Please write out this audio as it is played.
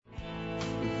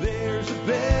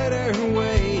better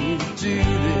way to do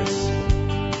this.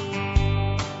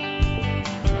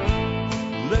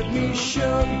 Let me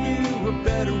show you a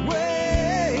better way.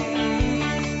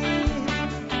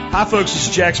 Hi, folks. This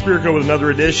is Jack Spirko with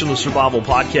another edition of the Survival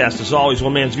Podcast. As always,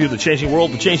 one man's view of the changing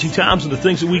world, the changing times, and the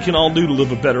things that we can all do to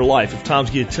live a better life if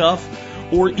times get tough,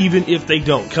 or even if they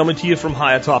don't. Coming to you from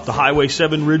high atop the Highway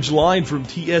 7 Ridge Line from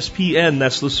TSPN.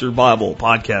 That's the Survival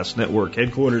Podcast Network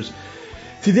headquarters.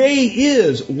 Today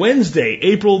is Wednesday,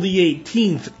 April the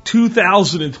 18th,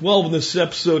 2012, and this is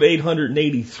episode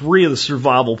 883 of the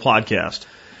Survival Podcast.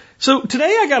 So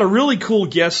today I got a really cool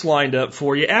guest lined up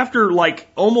for you. After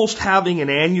almost having an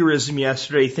aneurysm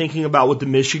yesterday thinking about what the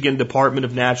Michigan Department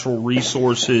of Natural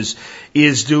Resources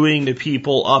is doing to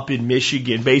people up in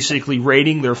Michigan, basically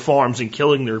raiding their farms and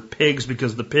killing their pigs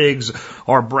because the pigs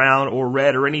are brown or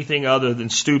red or anything other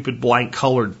than stupid blank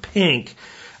colored pink.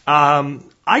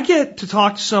 I get to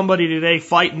talk to somebody today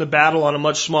fighting the battle on a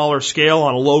much smaller scale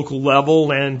on a local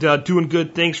level and doing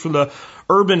good things for the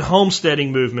urban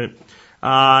homesteading movement.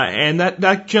 And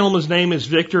that gentleman's name is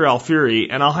Victor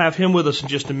Alfieri, and I'll have him with us in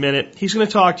just a minute. He's going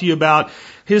to talk to you about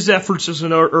his efforts as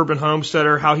an urban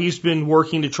homesteader, how he's been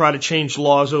working to try to change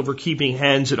laws over keeping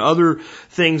hens and other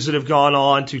things that have gone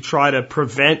on to try to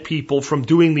prevent people from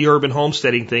doing the urban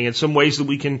homesteading thing, and some ways that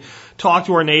we can talk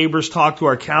to our neighbors, talk to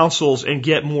our councils, and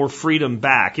get more freedom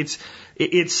back. It's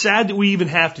sad that we even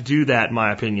have to do that, in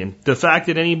my opinion. The fact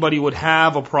that anybody would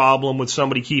have a problem with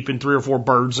somebody keeping 3 or 4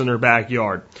 birds in their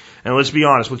backyard. And let's be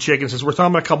honest, with chickens, we're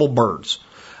talking about a couple birds.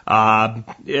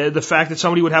 The fact that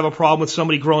somebody would have a problem with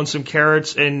somebody growing some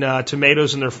carrots and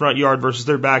tomatoes in their front yard versus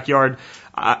their backyard,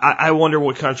 I wonder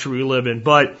what country we live in.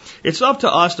 But it's up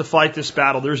to us to fight this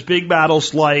battle. There's big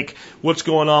battles like what's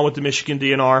going on with the Michigan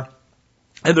DNR.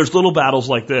 And there's little battles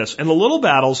like this. And the little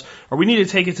battles are we need to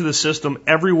take it to the system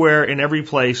everywhere in every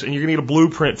place. And you're going to get a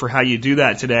blueprint for how you do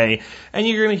that today. And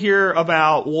you're going to hear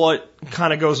about what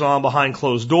kind of goes on behind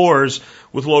closed doors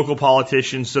with local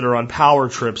politicians that are on power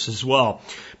trips as well.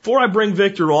 Before I bring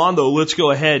Victor on, though, let's go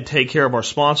ahead and take care of our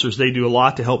sponsors. They do a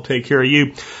lot to help take care of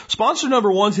you. Sponsor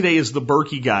number 1 today is the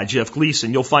Berkey guy, Jeff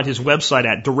Gleason. You'll find his website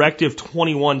at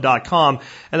directive21.com,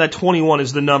 and that 21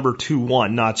 is the number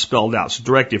 21, not spelled out. So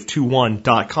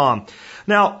directive21.com.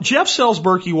 Now, Jeff sells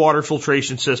Berkey water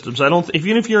filtration systems.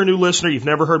 Even if you're a new listener, you've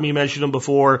never heard me mention them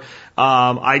before,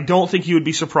 I don't think you would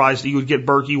be surprised that you would get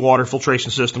Berkey water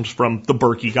filtration systems from the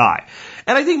Berkey guy.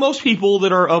 And I think most people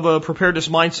that are of a preparedness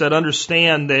mindset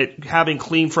understand that having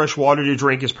clean, fresh water to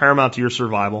drink is paramount to your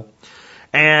survival.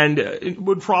 And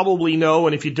would probably know,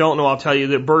 and if you don't know, I'll tell you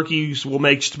that Berkey's will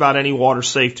make just about any water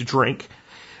safe to drink.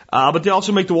 But they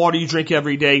also make the water you drink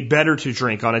every day better to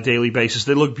drink on a daily basis.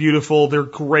 They look beautiful. They're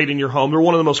great in your home. They're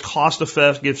one of the most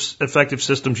cost-effective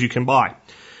systems you can buy.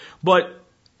 But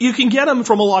you can get them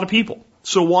from a lot of people.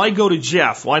 So why go to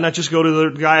Jeff? Why not just go to the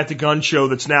guy at the gun show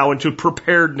that's now into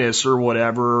preparedness or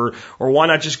whatever? Or why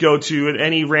not just go to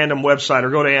any random website or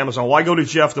go to Amazon? Why go to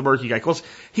Jeff, the Berkey guy? Because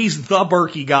he's the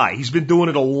Berkey guy. He's been doing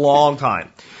it a long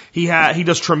time. He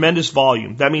does tremendous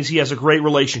volume. That means he has a great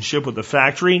relationship with the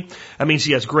factory. That means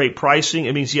he has great pricing.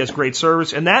 It means he has great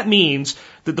service. And that means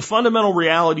that the fundamental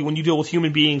reality when you deal with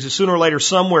human beings is sooner or later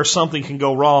somewhere something can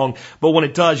go wrong. But when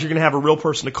it does, you're going to have a real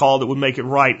person to call that would make it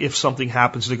right if something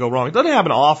happens to go wrong. It doesn't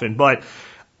happen often, but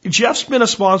Jeff's been a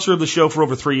sponsor of the show for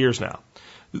over 3 years now.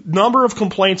 Number of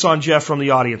complaints on Jeff from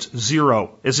the audience,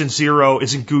 0. As in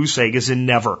goose egg, as in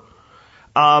never.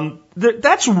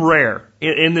 That's rare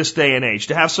in this day and age,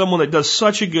 to have someone that does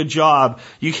such a good job.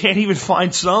 You can't even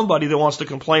find somebody that wants to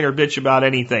complain or bitch about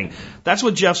anything. That's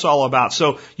what Jeff's all about.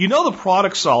 So you know the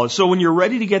product's solid. So when you're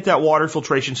ready to get that water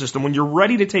filtration system, when you're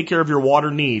ready to take care of your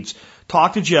water needs,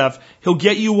 talk to Jeff. He'll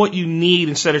get you what you need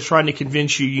instead of trying to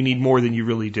convince you need more than you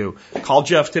really do. Call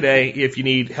Jeff today if you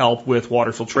need help with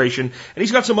water filtration. And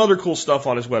he's got some other cool stuff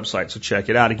on his website, so check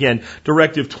it out. Again,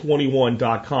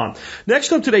 directive21.com.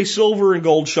 Next up today,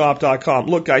 silverandgoldshop.com.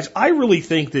 Look, guys, I really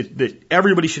think that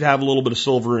everybody should have a little bit of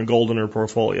silver and gold in their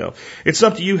portfolio. It's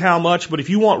up to you how much, but if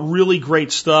you want really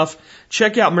great stuff,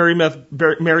 check out Mary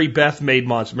Beth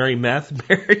Maidmont's site,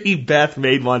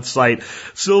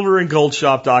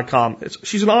 silverandgoldshop.com.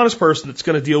 She's an honest person that's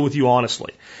going to deal with you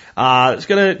honestly. It's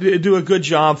going to do a good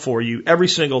job for you every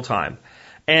single time.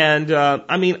 And,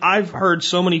 I've heard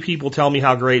so many people tell me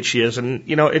how great she is. And,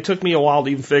 it took me a while to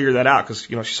even figure that out because,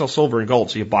 she sells silver and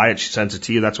gold. So you buy it, she sends it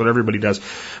to you. That's what everybody does.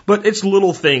 But it's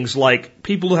little things like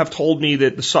people who have told me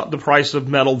that the price of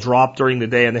metal dropped during the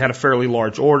day and they had a fairly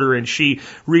large order and she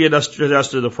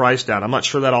readjusted the price down. I'm not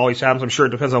sure that always happens. I'm sure it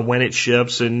depends on when it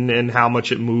ships and how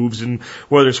much it moves and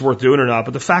whether it's worth doing or not.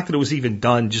 But the fact that it was even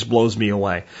done just blows me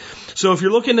away. So if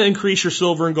you're looking to increase your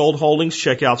silver and gold holdings,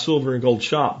 check out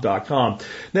silverandgoldshop.com.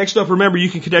 Next up, remember, you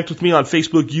can connect with me on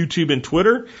Facebook, YouTube, and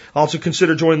Twitter. Also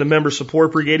consider joining the Member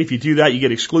Support Brigade. If you do that, you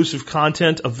get exclusive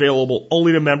content available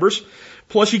only to members.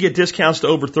 Plus, you get discounts to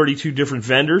over 32 different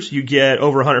vendors. You get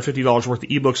over $150 worth of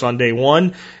ebooks on day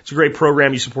one. It's a great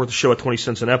program. You support the show at 20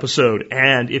 cents an episode.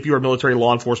 And if you are military,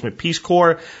 law enforcement, Peace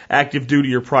Corps, active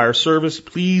duty, or prior service,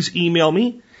 please email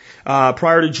me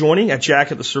prior to joining at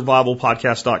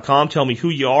jack@thesurvivalpodcast.com. Tell me who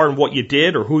you are and what you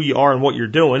did, or who you are and what you're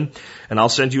doing, and I'll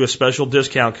send you a special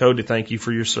discount code to thank you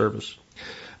for your service.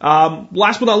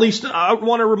 Last but not least, I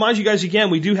want to remind you guys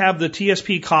again, we do have the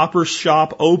TSP Copper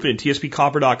shop open,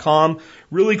 tspcopper.com.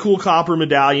 Really cool copper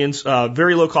medallions,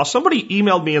 very low cost. Somebody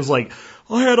emailed me and was like,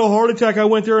 I had a heart attack. I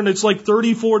went there and it's like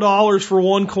 $34 for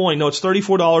one coin. No, it's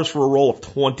 $34 for a roll of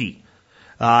 20.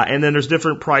 And then there's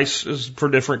different prices for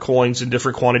different coins and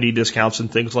different quantity discounts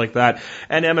and things like that.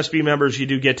 And MSB members, you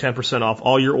do get 10% off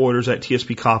all your orders at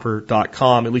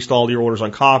tspcopper.com, at least all your orders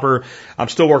on copper. I'm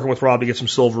still working with Rob to get some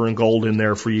silver and gold in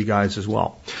there for you guys as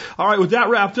well. All right, with that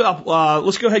wrapped up,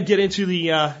 let's go ahead and get into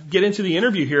the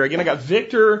interview here. Again, I got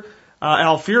Victor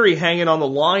Alfieri hanging on the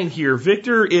line here.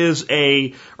 Victor is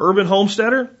a urban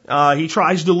homesteader. He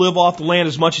tries to live off the land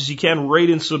as much as he can right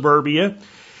in suburbia.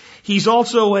 He's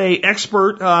also a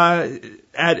expert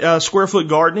at square foot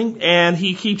gardening, and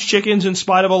he keeps chickens in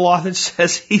spite of a law that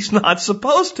says he's not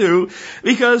supposed to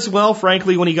because, well,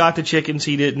 frankly, when he got to chickens,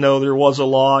 he didn't know there was a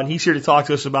law, and he's here to talk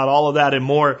to us about all of that and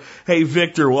more. Hey,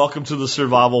 Victor, welcome to the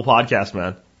Survival Podcast,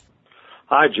 man.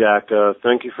 Hi, Jack.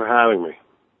 Thank you for having me.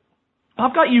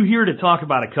 I've got you here to talk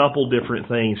about a couple different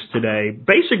things today.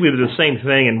 Basically, they're the same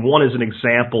thing, and one is an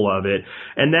example of it.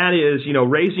 And that is,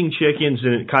 raising chickens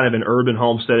in kind of an urban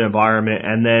homestead environment,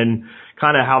 and then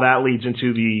kind of how that leads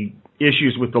into the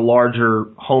issues with the larger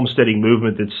homesteading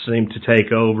movement that seemed to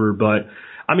take over. But,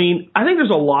 I mean, I think there's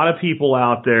a lot of people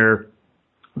out there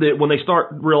that when they start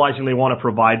realizing they want to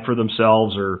provide for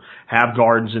themselves or have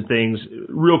gardens and things,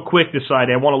 real quick decide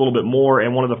I want a little bit more,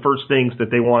 and one of the first things that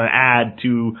they want to add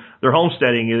to their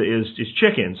homesteading is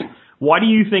chickens. Why do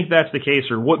you think that's the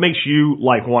case, or what makes you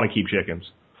want to keep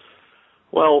chickens?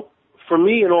 Well, for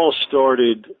me, it all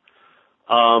started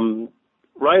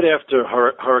right after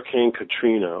Hurricane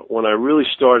Katrina, when I really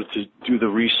started to do the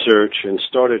research and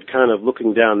started kind of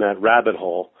looking down that rabbit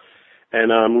hole,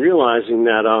 and realizing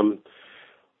that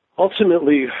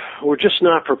ultimately, we're just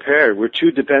not prepared. We're too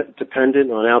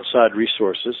dependent on outside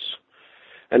resources,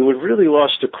 and we've really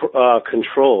lost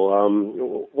control.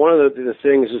 One of the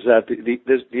things is that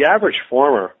the average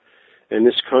farmer in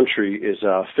this country is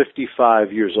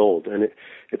 55 years old, and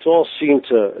it's all seemed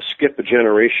to skip a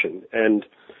generation. And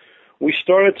we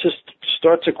started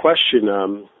to question,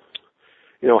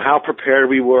 how prepared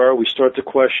we were. We started to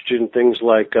question things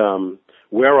like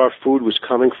where our food was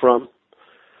coming from.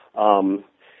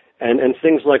 And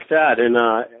things like that.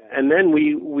 And then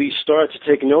we started to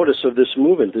take notice of this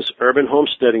movement, this urban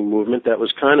homesteading movement that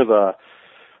was kind of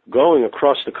going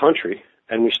across the country.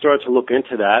 And we started to look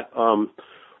into that.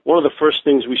 One of the first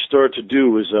things we started to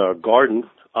do was garden.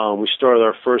 We started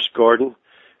our first garden,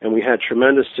 and we had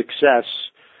tremendous success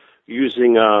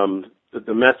using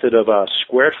the method of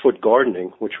square foot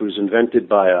gardening, which was invented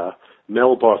by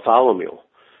Mel Bartholomew,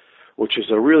 which is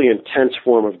a really intense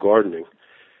form of gardening.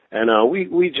 And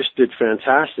we just did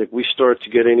fantastic. We started to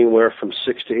get anywhere from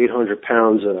 600 to 800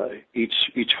 pounds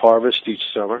each harvest each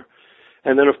summer.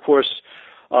 And then, of course,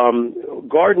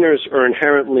 gardeners are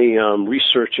inherently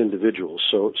research individuals.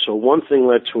 So one thing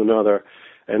led to another.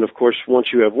 And, of course,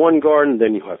 once you have one garden,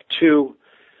 then you have two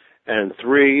and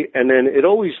three. And then it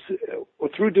always,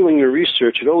 through doing your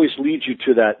research, it always leads you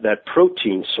to that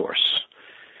protein source.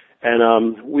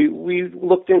 And we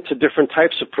looked into different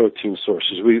types of protein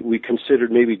sources. We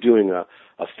considered maybe doing a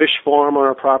fish farm on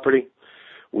our property.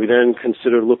 We then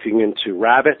considered looking into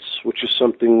rabbits, which is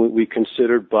something we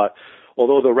considered. But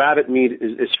although the rabbit meat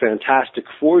is fantastic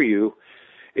for you,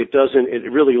 it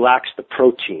really lacks the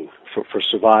protein for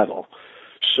survival.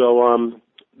 So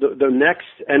the next,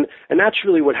 and that's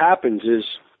really what happens is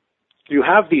you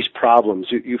have these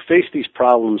problems. You face these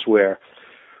problems where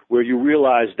you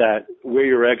realize that where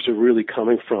your eggs are really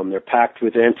coming from, they're packed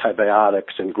with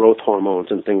antibiotics and growth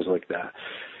hormones and things like that.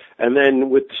 And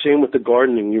then same with the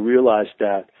gardening, you realize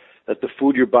that the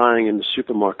food you're buying in the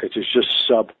supermarkets is just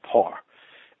subpar.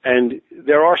 And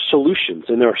there are solutions,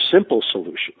 and there are simple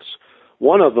solutions.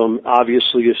 One of them,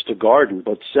 obviously, is to garden,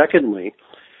 but secondly,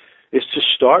 is to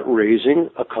start raising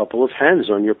a couple of hens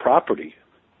on your property.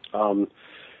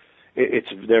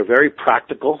 They're very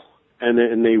practical,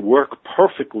 and they work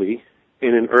perfectly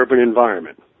in an urban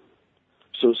environment.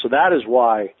 So that is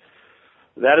why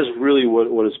that is really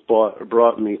what has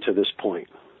brought me to this point.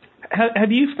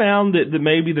 Have you found that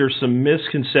maybe there's some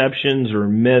misconceptions or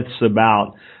myths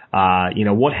about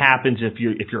what happens if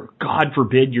you're, God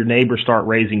forbid, your neighbors start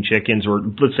raising chickens, or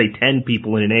let's say 10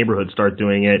 people in a neighborhood start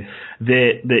doing it,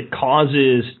 that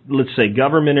causes, let's say,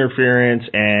 government interference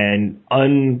and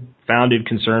unfounded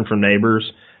concern from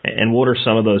neighbors? And what are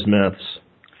some of those myths?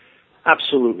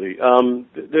 Absolutely.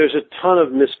 There's a ton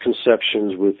of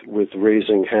misconceptions with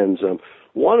raising hens.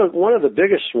 One of the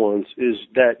biggest ones is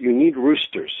that you need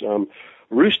roosters.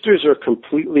 Roosters are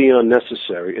completely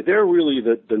unnecessary. They're really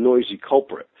the noisy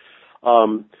culprit.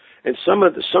 And some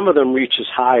of them reach as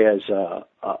high as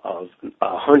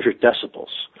 100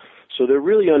 decibels. So they're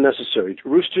really unnecessary.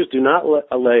 Roosters do not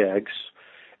lay eggs,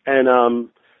 and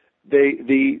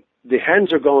the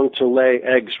hens are going to lay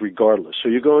eggs regardless. So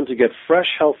you're going to get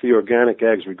fresh, healthy, organic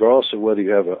eggs regardless of whether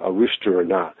you have a rooster or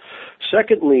not.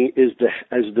 Secondly is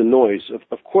the noise.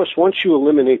 Of course, once you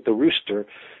eliminate the rooster,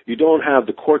 you don't have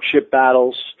the courtship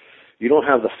battles, you don't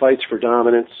have the fights for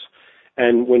dominance.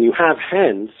 And when you have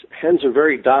hens are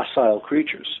very docile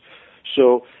creatures.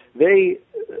 So they,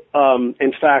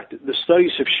 in fact, the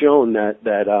studies have shown that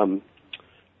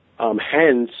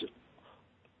hens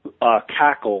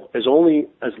cackle is only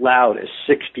as loud as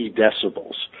 60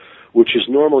 decibels, which is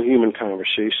normal human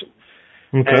conversation.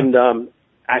 Okay. And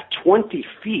at 20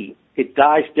 feet, it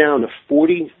dies down to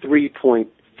 43.4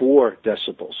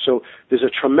 decibels. So there's a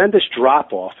tremendous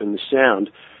drop-off in the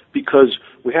sound, because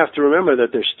we have to remember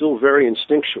that they're still very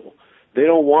instinctual. They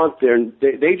don't want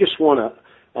they just want to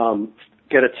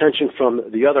get attention from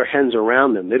the other hens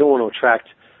around them. They don't want to attract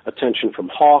attention from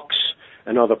hawks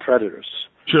and other predators.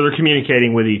 Sure, they're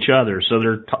communicating with each other, so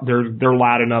they're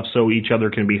loud enough so each other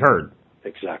can be heard.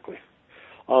 Exactly.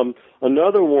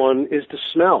 Another one is the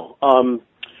smell.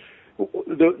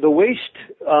 The waste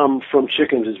from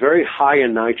chickens is very high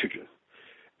in nitrogen,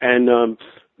 and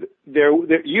there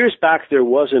years back there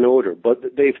was an odor, but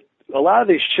a lot of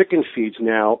these chicken feeds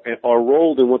now are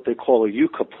rolled in what they call a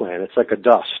yucca plant. It's like a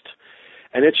dust,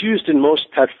 and it's used in most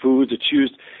pet foods. It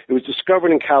was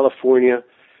discovered in California,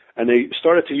 and they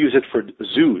started to use it for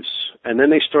zoos, and then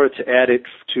they started to add it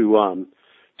to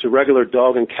regular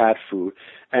dog and cat food.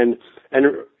 And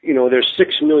there's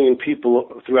 6 million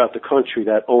people throughout the country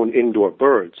that own indoor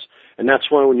birds, and that's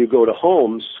why when you go to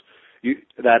homes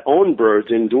that own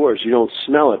birds indoors, you don't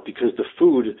smell it, because the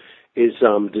food is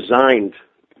designed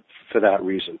for that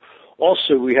reason.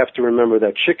 Also, we have to remember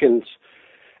that chickens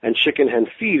and chicken hen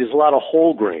feed is a lot of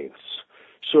whole grains.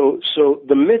 So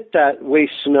the myth that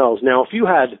waste smells, now if you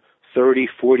had 30,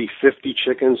 40, 50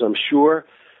 chickens, I'm sure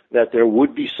that there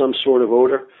would be some sort of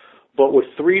odor, but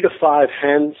with 3 to 5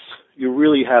 hens, you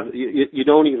really you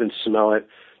don't even smell it.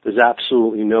 There's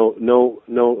absolutely no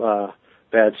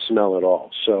bad smell at all.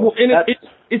 So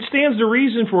it stands to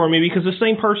reason for me, because the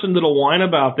same person that'll whine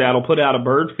about that will put out a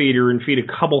bird feeder and feed a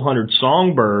couple hundred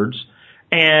songbirds,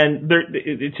 and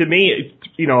to me,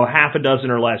 half a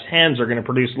dozen or less hens are going to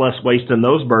produce less waste than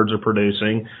those birds are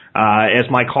producing, as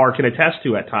my car can attest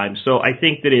to at times. So I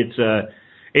think that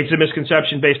it's a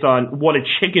misconception based on what a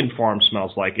chicken farm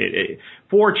smells like.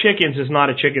 4 chickens is not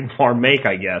a chicken farm make,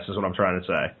 I guess, is what I'm trying to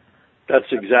say.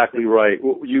 That's exactly right.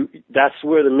 That's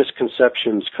where the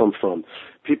misconceptions come from.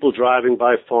 People driving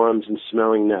by farms and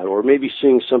smelling that, or maybe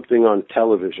seeing something on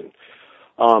television.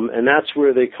 And that's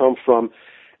where they come from.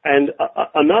 And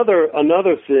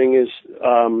another thing is,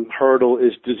 hurdle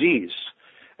is disease.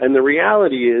 And the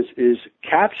reality is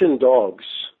cats and dogs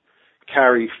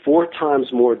carry 4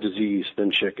 times more disease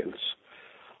than chickens.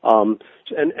 And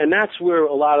that's where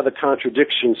a lot of the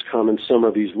contradictions come in some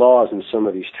of these laws in some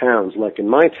of these towns. Like in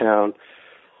my town,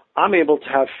 I'm able to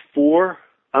have 5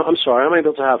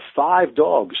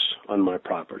 dogs on my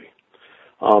property.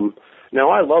 Now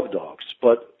I love dogs,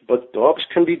 but dogs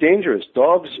can be dangerous.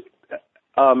 Dogs,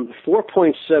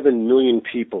 4.7 million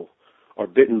people are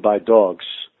bitten by dogs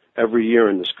every year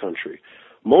in this country,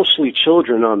 mostly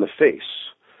children on the face.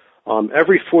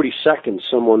 Every 40 seconds,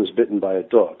 someone is bitten by a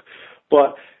dog.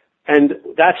 And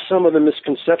that's some of the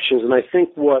misconceptions. And I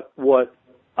think what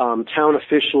town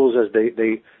officials, as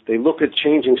they look at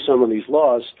changing some of these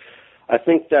laws, I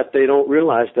think that they don't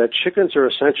realize that chickens are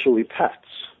essentially pets.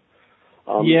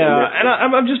 And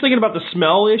I'm just thinking about the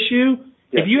smell issue.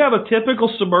 Yeah. If you have a typical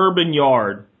suburban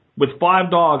yard with 5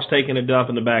 dogs taking a dump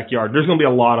in the backyard, there's going to be a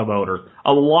lot of odor.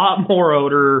 A lot more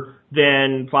odor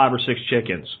than 5 or 6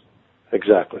 chickens.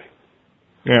 Exactly.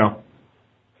 Yeah.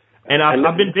 And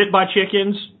I've been bit by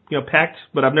chickens, pecked,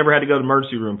 but I've never had to go to the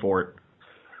emergency room for it.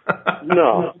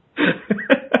 No.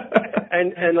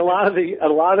 And a lot of the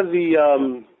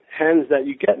hens that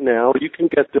you get now, you can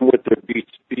get them with their beats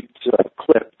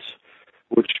clipped.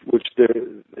 which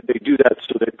they do that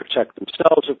so they protect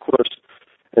themselves, of course,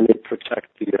 and they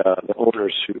protect the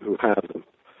owners who have them.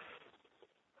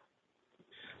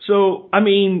 So, I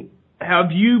mean,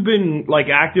 have you been like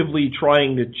actively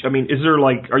trying to? I mean,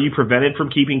 are you prevented from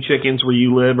keeping chickens where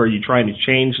you live? Are you trying to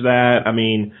change that? I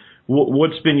mean,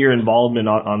 what's been your involvement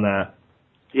on that?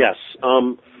 Yes.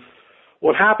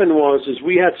 What happened is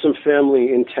we had some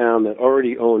family in town that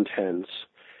already owned hens,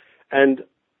 and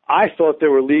I thought they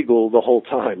were legal the whole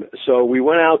time. So we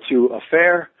went out to a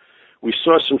fair. We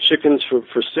saw some chickens for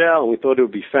sale, and we thought it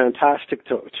would be fantastic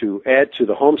to add to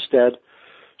the homestead.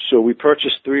 So we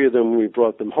purchased 3 of them and we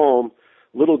brought them home.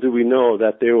 Little do we know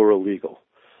that they were illegal.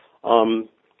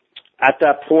 At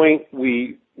that point,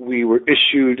 we were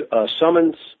issued a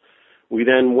summons. We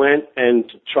then went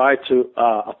and tried to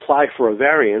apply for a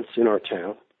variance in our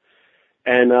town,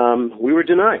 and we were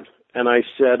denied. And I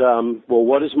said, well,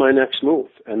 what is my next move?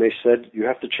 And they said, you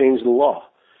have to change the law.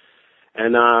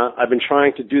 And I've been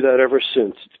trying to do that ever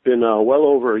since. It's been well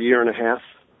over a year and a half.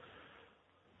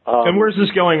 And where's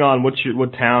this going on? What town or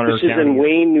county? This is in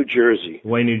Wayne, New Jersey.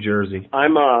 Wayne, New Jersey.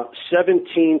 I'm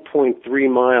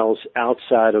 17.3 miles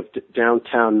outside of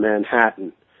downtown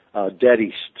Manhattan, dead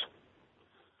east.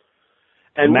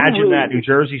 And imagine that. New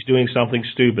Jersey's doing something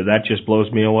stupid. That just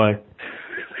blows me away.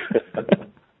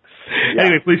 Yeah.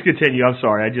 Anyway, please continue. I'm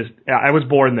sorry. I was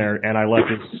born there, and I left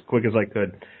as quick as I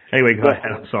could. Anyway, go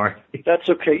ahead. I'm sorry. That's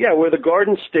okay. Yeah, we're the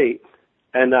Garden State,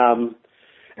 and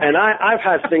I've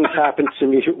had things happen to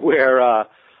me where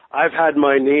I've had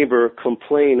my neighbor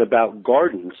complain about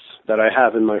gardens that I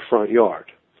have in my front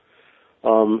yard.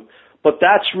 But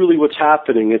that's really what's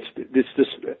happening. It's this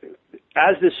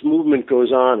as this movement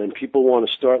goes on and people want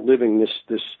to start living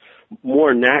this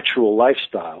more natural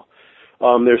lifestyle.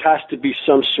 There has to be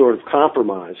some sort of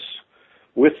compromise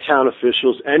with town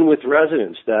officials and with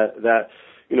residents that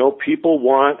people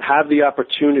have the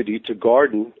opportunity to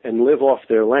garden and live off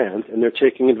their land, and they're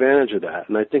taking advantage of that.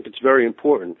 And I think it's very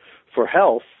important for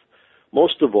health,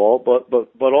 most of all,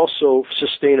 but also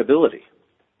sustainability.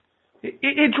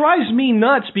 It drives me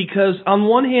nuts because on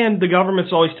one hand, the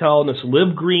government's always telling us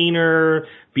live greener,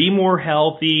 be more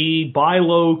healthy, buy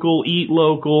local, eat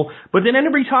local. But then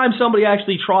every time somebody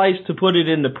actually tries to put it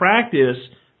into practice,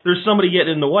 there's somebody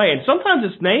getting in the way. And sometimes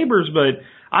it's neighbors, but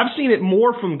I've seen it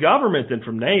more from government than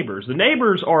from neighbors. The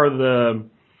neighbors are the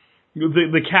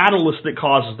catalyst that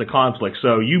causes the conflict.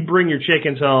 So you bring your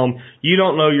chickens home, you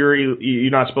don't know you're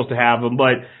not supposed to have them,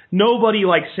 but nobody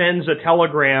sends a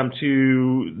telegram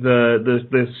to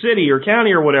the city or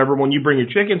county or whatever when you bring your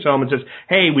chickens home and says,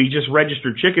 hey, we just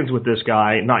registered chickens with this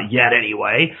guy. Not yet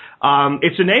anyway.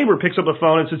 It's a neighbor picks up the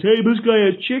phone and says, hey, this guy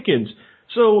has chickens.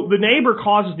 So the neighbor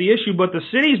causes the issue, but the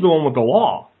city's the one with the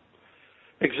law.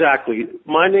 Exactly.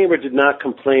 My neighbor did not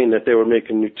complain that they were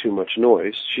making too much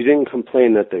noise. She didn't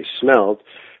complain that they smelled.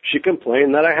 She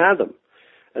complained that I had them.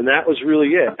 And that was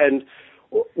really it. And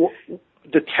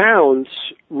the towns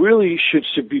really should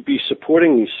be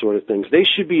supporting these sort of things. They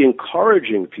should be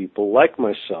encouraging people like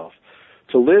myself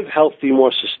to live healthy,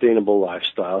 more sustainable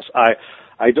lifestyles. I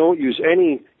don't use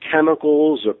any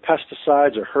chemicals or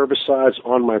pesticides or herbicides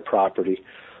on my property.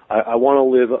 I want to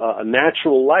live a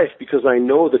natural life because I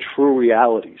know the true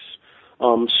realities.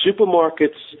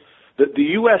 Supermarkets,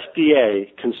 the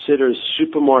USDA considers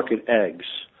supermarket eggs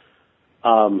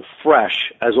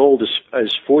fresh as old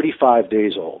as 45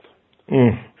 days old.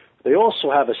 Mm. They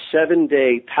also have a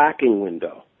 7-day packing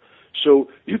window. So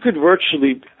you could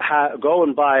virtually go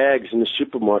and buy eggs in the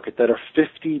supermarket that are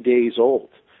 50 days old.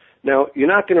 Now, you're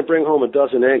not going to bring home a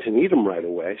dozen eggs and eat them right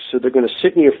away, so they're going to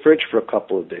sit in your fridge for a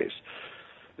couple of days.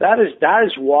 That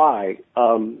is why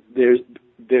there's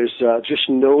just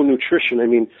no nutrition. I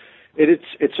mean,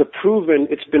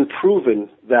 it's been proven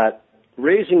that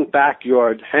raising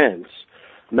backyard hens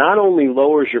not only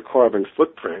lowers your carbon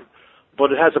footprint,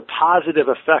 but it has a positive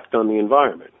effect on the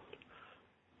environment.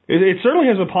 It certainly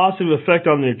has a positive effect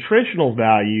on the nutritional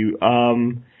value.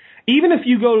 Even if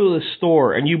you go to the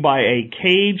store and you buy a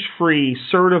cage-free,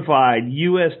 certified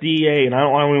USDA, and I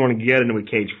don't even want to get into what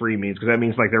cage-free means because that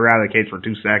means they're out of the cage for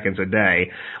 2 seconds a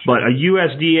day, but a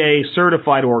USDA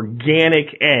certified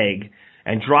organic egg,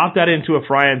 and drop that into a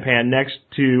frying pan next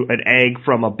to an egg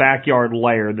from a backyard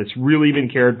layer that's really been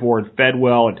cared for and fed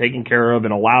well and taken care of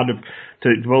and allowed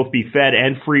to both be fed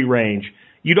and free range,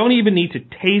 you don't even need to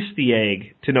taste the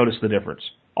egg to notice the difference.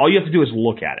 All you have to do is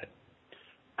look at it.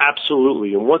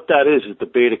 Absolutely, and what that is the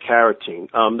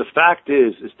beta-carotene. The fact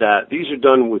is that these are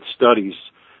done with studies.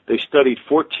 They studied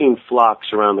 14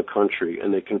 flocks around the country,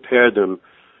 and they compared them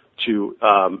to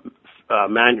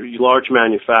large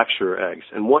manufacturer eggs.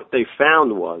 And what they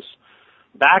found was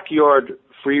backyard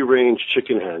free-range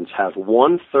chicken hens have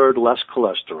 1/3 less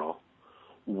cholesterol,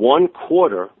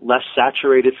 1/4 less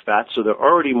saturated fat, so they're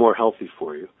already more healthy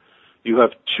for you. You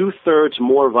have 2/3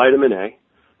 more vitamin A,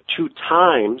 2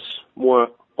 times more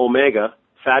omega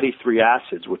fatty 3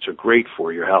 acids, which are great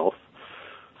for your health,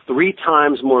 3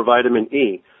 times more vitamin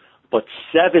E, but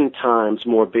 7 times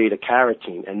more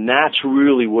beta-carotene, and that's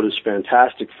really what is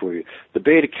fantastic for you. The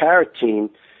beta-carotene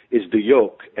is the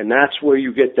yolk, and that's where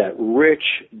you get that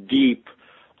rich, deep,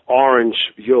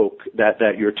 orange yolk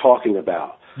that you're talking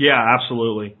about. Yeah,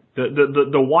 absolutely.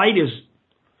 The white is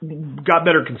got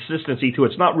better consistency to it.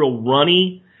 It's not real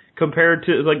runny compared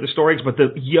to like the store eggs, but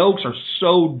the yolks are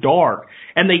so dark,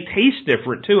 and they taste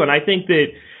different too. And I think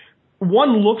that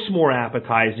one looks more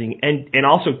appetizing and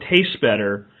also tastes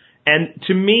better. And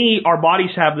to me, our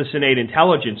bodies have this innate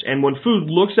intelligence, and when food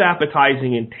looks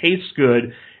appetizing and tastes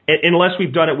good, unless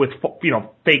we've done it with,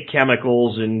 fake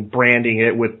chemicals and branding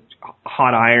it with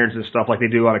hot irons and stuff like they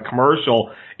do on a commercial,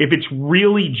 if it's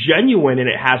really genuine and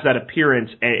it has that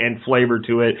appearance and flavor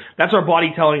to it, that's our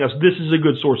body telling us this is a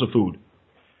good source of food.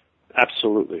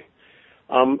 Absolutely.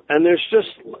 And there's just,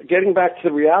 getting back to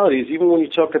the realities, even when you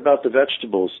talk about the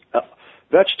vegetables,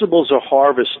 vegetables are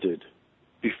harvested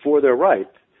before they're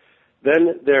ripe.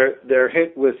 Then they're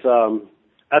hit with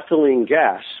ethylene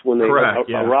gas when they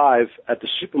arrive at the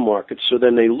supermarket, so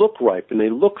then they look ripe and they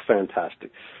look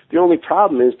fantastic. The only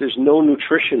problem is there's no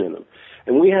nutrition in them.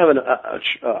 And we have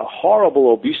a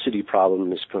horrible obesity problem in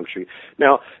this country.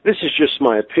 Now, this is just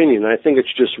my opinion. I think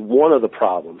it's just one of the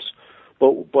problems.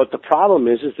 But the problem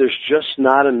is there's just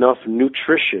not enough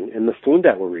nutrition in the food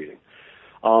that we're eating.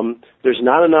 There's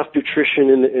not enough nutrition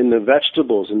in the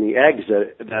vegetables and the eggs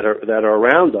that are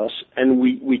around us, and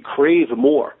we crave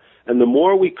more. And the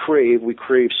more we crave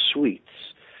sweets.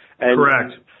 And,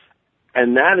 correct.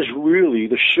 And that is really,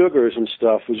 the sugars and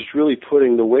stuff is really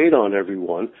putting the weight on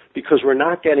everyone because we're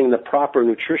not getting the proper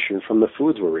nutrition from the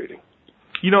foods we're eating.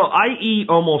 I eat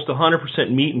almost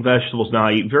 100% meat and vegetables now.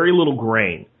 I eat very little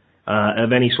grain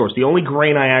of any source. The only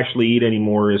grain I actually eat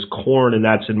anymore is corn, and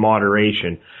that's in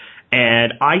moderation.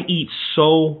 And I eat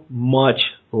so much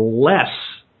less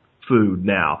food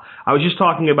now. I was just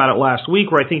talking about it last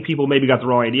week where I think people maybe got the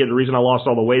wrong idea. The reason I lost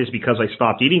all the weight is because I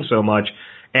stopped eating so much.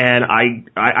 And I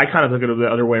kind of look at it the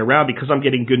other way around. Because I'm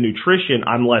getting good nutrition,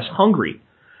 I'm less hungry.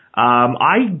 I'm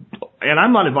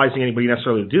not advising anybody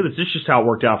necessarily to do this. This is just how it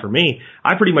worked out for me.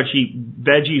 I pretty much eat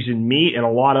veggies and meat and a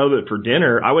lot of it for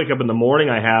dinner. I wake up in the morning,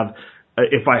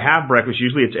 if I have breakfast,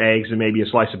 usually it's eggs and maybe a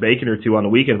slice of bacon or two on the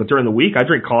weekend. But during the week, I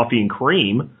drink coffee and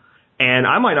cream. And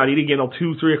I might not eat again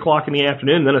until 2, 3 o'clock in the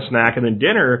afternoon, then a snack, and then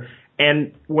dinner.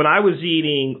 And when I was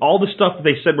eating all the stuff that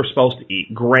they said we're supposed to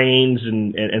eat, grains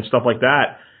and stuff like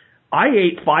that, I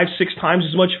ate 5, 6 times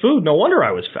as much food. No wonder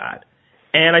I was fat.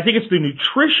 And I think it's the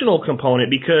nutritional component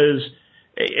because,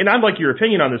 and I'd like your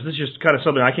opinion on this. This is just kind of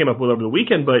something I came up with over the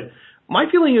weekend, but my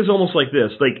feeling is almost like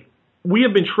this. Like, we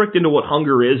have been tricked into what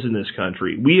hunger is in this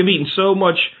country. We have eaten so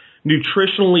much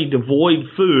nutritionally devoid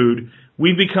food,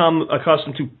 we've become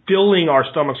accustomed to filling our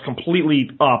stomachs completely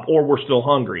up or we're still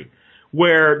hungry.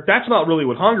 Where that's not really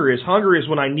what hunger is. Hunger is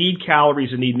when I need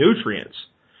calories and need nutrients.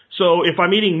 So if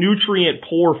I'm eating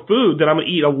nutrient-poor food, then I'm going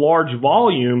to eat a large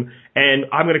volume, and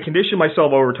I'm going to condition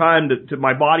myself over time to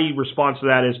my body response to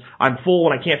that is I'm full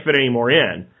when I can't fit any more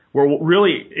in. Where what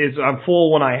really is I'm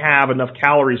full when I have enough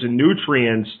calories and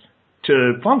nutrients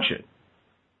to function.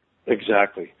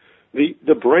 Exactly.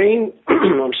 The brain,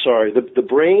 I'm sorry, the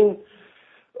brain,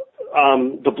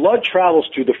 the blood travels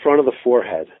through the front of the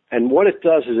forehead, and what it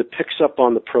does is it picks up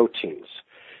on the proteins.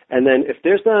 And then if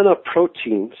there's not enough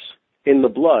proteins in the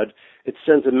blood, it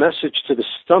sends a message to the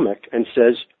stomach and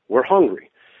says, we're hungry.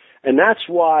 And that's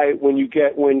why when you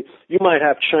might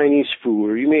have Chinese food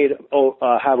or you may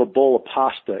have a bowl of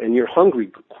pasta and you're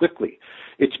hungry quickly,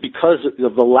 it's because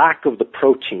of the lack of the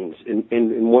proteins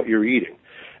in what you're eating.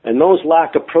 And those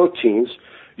lack of proteins,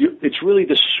 it's really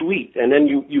the sweet, and then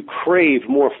you crave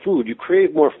more food. You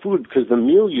crave more food because the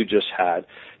meal you just had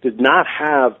did not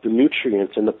have the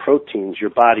nutrients and the proteins your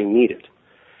body needed.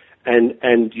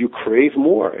 And you crave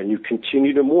more, and you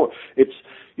continue to more. It's,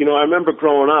 I remember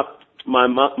growing up, my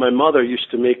mother used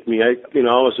to make me, I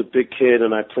was a big kid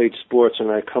and I played sports,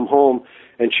 and I'd come home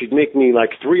and she'd make me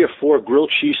like 3 or 4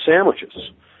 grilled cheese sandwiches.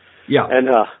 Yeah. And,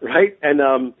 right? And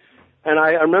I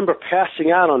remember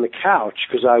passing out on the couch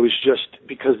because there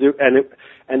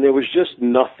was just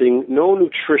nothing, no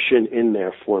nutrition in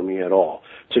there for me at all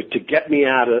to get me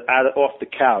off the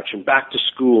couch and back to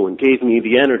school and gave me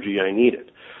the energy I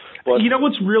needed. But, you know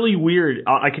what's really weird?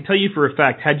 I can tell you for a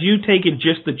fact, had you taken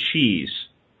just the cheese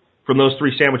from those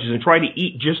 3 sandwiches and tried to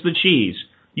eat just the cheese,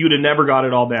 you would have never got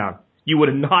it all down. You would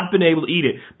have not been able to eat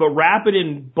it. But wrap it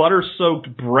in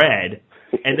butter-soaked bread,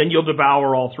 and then you'll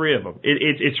devour all three of them.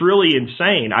 It's really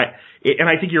insane. And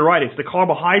I think you're right. It's the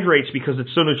carbohydrates, because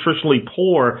it's so nutritionally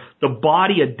poor. The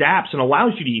body adapts and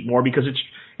allows you to eat more because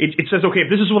it says, okay, if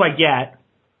this is what I get,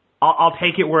 I'll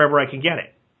take it wherever I can get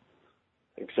it.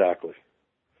 Exactly.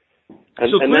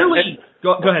 So clearly,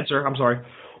 go ahead, sir. I'm sorry.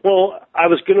 Well, I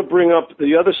was going to bring up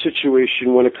the other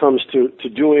situation when it comes to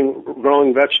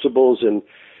growing vegetables and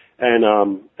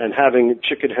having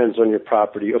chicken hens on your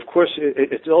property. Of course,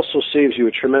 it also saves you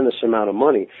a tremendous amount of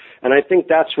money. And I think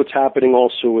that's what's happening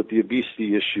also with the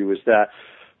obesity issue, is that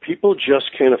people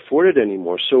just can't afford it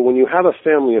anymore. So when you have a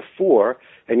family of 4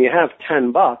 and you have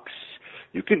 $10,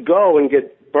 you could go and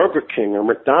get Burger King or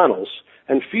McDonald's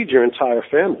and feed your entire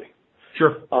family.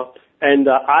 Sure. And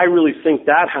I really think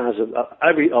that has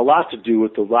a lot to do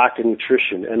with the lack of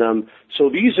nutrition. And so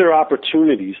these are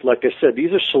opportunities. Like I said,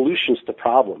 these are solutions to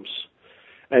problems.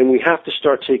 And we have to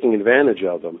start taking advantage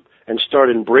of them and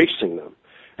start embracing them.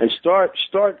 And start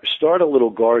a little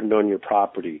garden on your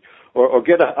property, or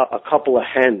get a couple of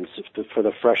hens for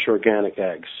the fresh organic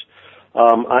eggs.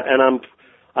 And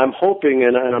I'm hoping,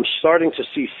 and I'm starting to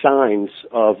see signs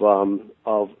of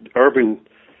urban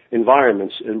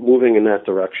environments moving in that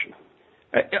direction.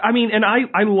 I mean, and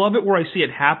I love it where I see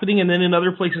it happening, and then in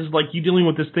other places, like you dealing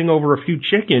with this thing over a few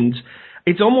chickens,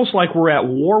 it's almost like we're at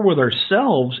war with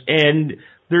ourselves, and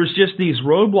there's just these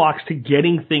roadblocks to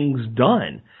getting things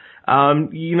done.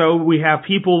 We have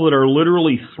people that are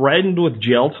literally threatened with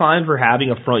jail time for having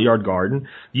a front yard garden.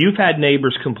 You've had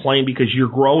neighbors complain because you're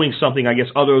growing something, I guess,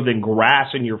 other than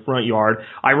grass in your front yard,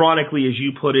 ironically, as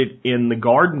you put it, in the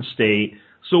garden state.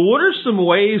 So what are some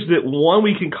ways that, one,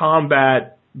 we can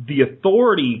combat the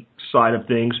authority side of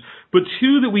things, but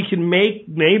 2, that we can make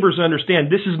neighbors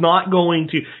understand this is not going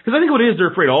to, because I think what it is,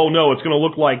 they're afraid, oh no, it's going to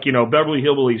look like, Beverly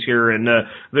Hillbillies here, and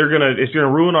it's going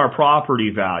to ruin our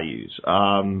property values.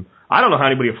 I don't know how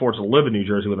anybody affords to live in New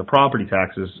Jersey with the property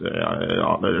taxes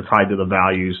tied to the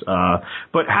values.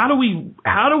 But how do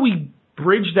we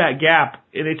bridge that gap?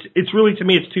 And it's really, to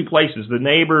me, it's 2 places: the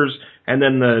neighbors and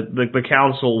then the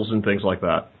councils and things like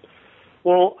that.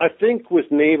 Well, I think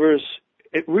with neighbors,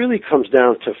 it really comes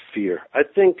down to fear. I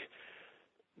think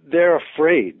they're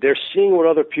afraid. They're seeing what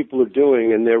other people are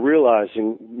doing, and they're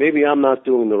realizing maybe I'm not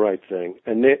doing the right thing,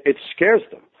 and it scares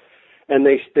them. And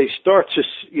they start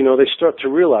to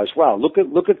realize, wow, look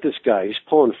at this guy. He's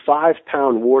pulling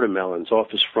 5-pound watermelons off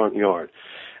his front yard,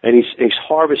 and he's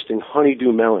harvesting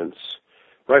honeydew melons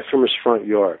right from his front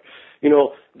yard.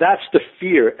 That's the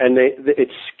fear, and it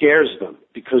scares them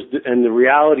and the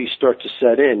reality starts to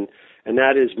set in. And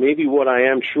that is, maybe what I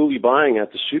am truly buying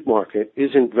at the supermarket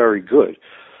isn't very good.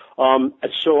 And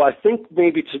so I think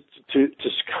maybe to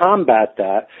combat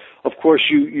that, of course,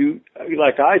 you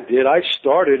like I did, I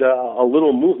started a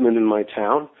little movement in my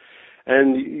town,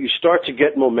 and you start to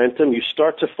get momentum. You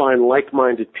start to find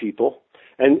like-minded people.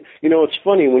 And, it's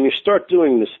funny, when you start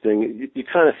doing this thing, you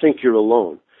kind of think you're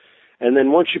alone. And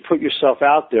then once you put yourself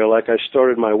out there, like I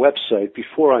started my website,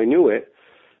 before I knew it,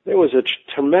 there was a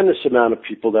tremendous amount of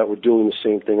people that were doing the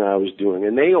same thing I was doing,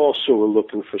 and they also were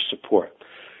looking for support.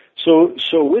 So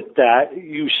with that,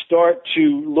 you start to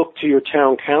look to your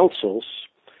town councils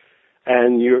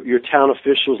and your town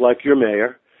officials, like your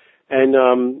mayor,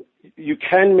 and you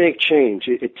can make change.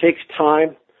 It takes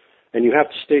time, and you have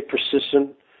to stay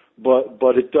persistent,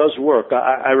 but it does work.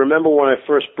 I remember when I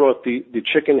first brought the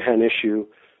chicken hen issue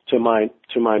to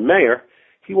my mayor,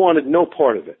 he wanted no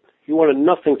part of it. He wanted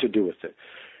nothing to do with it.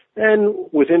 And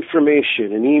with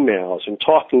information and emails and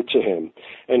talking to him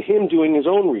and him doing his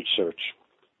own research,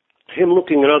 him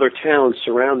looking at other towns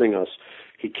surrounding us,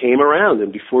 he came around,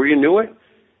 and before you knew it,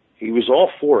 he was all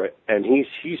for it. And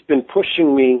he's been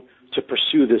pushing me to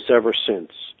pursue this ever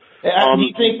since. Do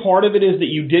you think part of it is that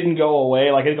you didn't go away?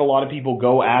 Like, I think a lot of people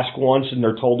go ask once and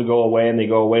they're told to go away and they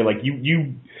go away. Like,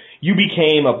 you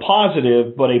became a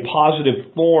positive, but a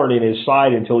positive thorn in his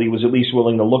side until he was at least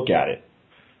willing to look at it.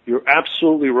 You're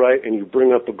absolutely right, and you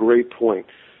bring up a great point.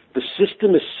 The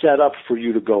system is set up for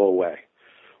you to go away.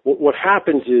 What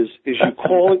happens is you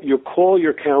call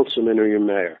your councilman or your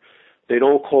mayor. They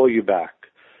don't call you back.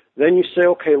 Then you say,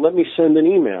 okay, let me send an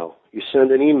email. You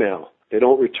send an email. They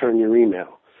don't return your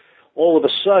email. All of a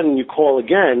sudden, you call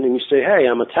again, and you say, hey,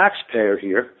 I'm a taxpayer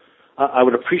here. I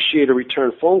would appreciate a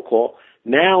return phone call.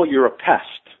 Now you're a pest.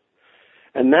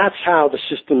 And that's how the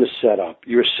system is set up.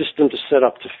 Your system is set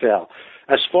up to fail.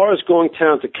 As far as going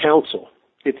down to council,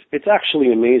 it's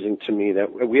actually amazing to me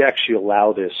that we actually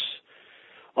allow this.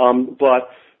 But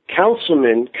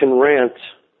councilmen can rant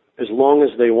as long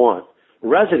as they want.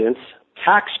 Residents,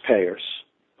 taxpayers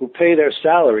who pay their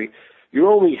salary,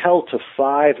 you're only held to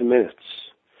 5 minutes.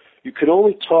 You could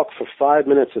only talk for 5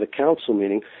 minutes at a council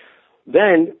meeting.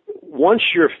 Then, once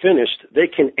you're finished, they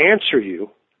can answer you.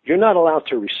 You're not allowed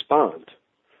to respond,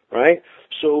 right?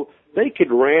 So they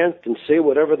could rant and say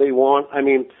whatever they want. I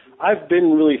mean, I've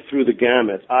been really through the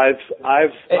gamut. I've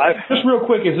just real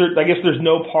quick, I guess there's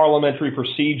no parliamentary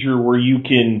procedure where you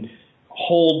can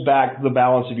hold back the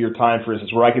balance of your time, for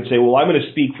instance, where I could say, well, I'm going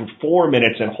to speak for 4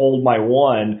 minutes and hold my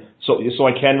one so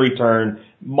I can return.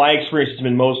 My experience has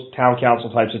been most town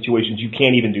council type situations, you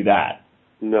can't even do that.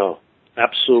 No,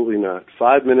 absolutely not.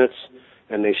 5 minutes,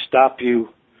 and they stop you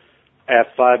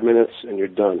at 5 minutes, and you're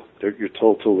done. You're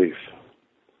told to leave.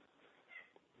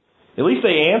 At least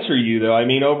they answer you, though. I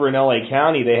mean, over in L.A.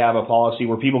 County, they have a policy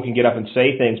where people can get up and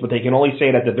say things, but they can only say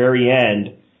it at the very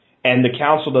end, and the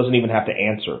council doesn't even have to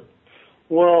answer.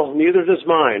 Well, neither does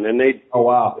mine, and they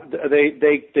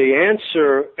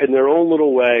answer in their own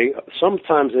little way.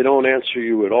 Sometimes they don't answer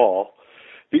you at all.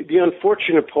 The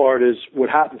unfortunate part is what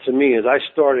happened to me is I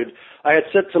had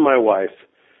said to my wife,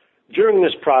 during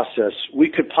this process, we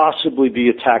could possibly be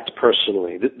attacked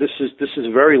personally. This is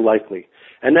very likely.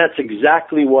 And that's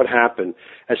exactly what happened.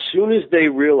 As soon as they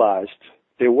realized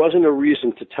there wasn't a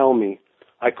reason to tell me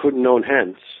I couldn't own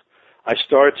hens, I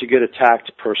started to get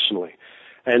attacked personally.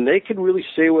 And they can really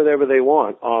say whatever they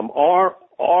want. Our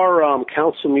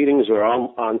council meetings are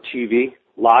on TV,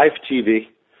 live TV.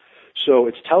 So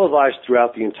it's televised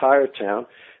throughout the entire town.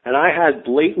 And I had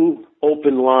blatant,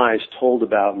 open lies told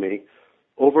about me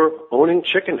over owning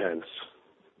chicken hens.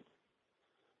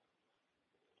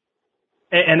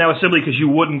 And that was simply because you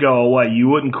wouldn't go away. You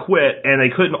wouldn't quit, and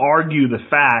they couldn't argue the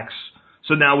facts.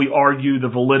 So now we argue the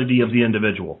validity of the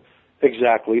individual.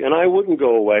 Exactly. And I wouldn't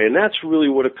go away. And that's really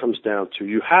what it comes down to.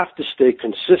 You have to stay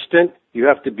consistent. You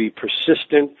have to be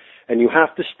persistent. And you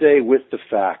have to stay with the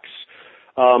facts.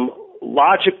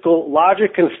 Logic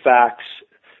and facts,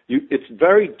 it's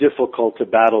very difficult to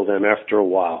battle them after a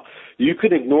while. You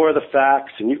could ignore the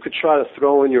facts and you could try to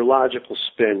throw in your logical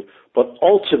spin, but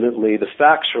ultimately the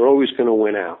facts are always going to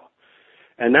win out.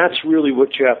 And that's really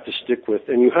what you have to stick with.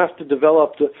 And you have to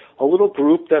develop a little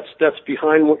group that's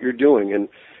behind what you're doing.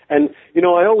 And you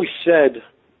know, I always said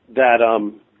that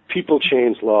people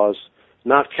change laws,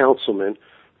 not councilmen.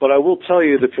 But I will tell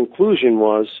you the conclusion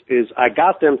is I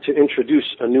got them to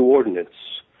introduce a new ordinance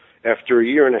after a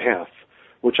year and a half,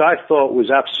 which I thought was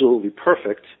absolutely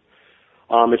perfect.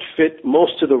 It fit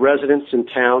most of the residents in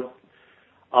town.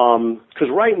 Because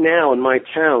right now in my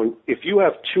town, if you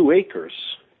have 2 acres,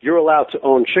 you're allowed to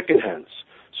own chicken hens.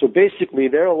 So basically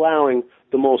they're allowing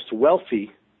the most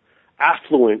wealthy,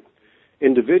 affluent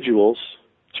individuals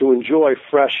to enjoy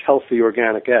fresh, healthy,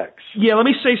 organic eggs. Yeah, let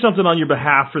me say something on your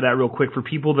behalf for that real quick for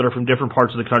people that are from different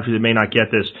parts of the country that may not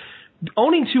get this.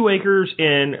 Owning 2 acres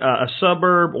in a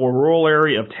suburb or rural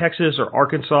area of Texas or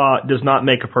Arkansas does not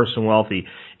make a person wealthy.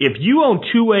 If you own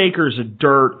 2 acres of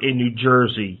dirt in New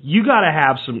Jersey, you gotta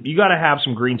have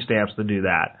some green stamps to do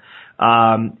that.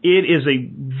 It is a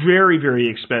very, very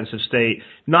expensive state.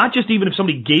 Not just even if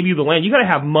somebody gave you the land, you got to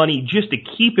have money just to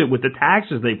keep it with the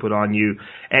taxes they put on you.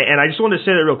 And I just want to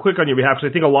say that real quick on your behalf,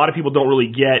 because I think a lot of people don't really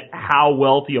get how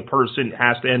wealthy a person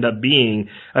has to end up being,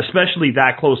 especially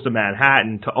that close to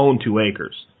Manhattan, to own 2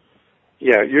 acres.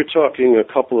 Yeah, you're talking a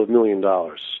couple of $1 million.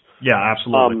 Yeah,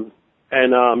 absolutely.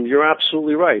 And you're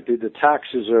absolutely right. The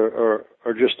taxes are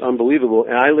just unbelievable.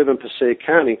 And I live in Passaic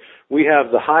County. We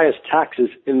have the highest taxes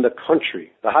in the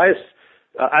country. The highest,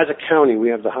 as a county, we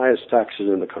have the highest taxes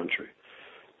in the country.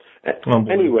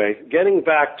 Anyway, getting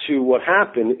back to what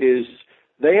happened is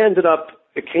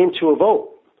it came to a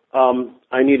vote.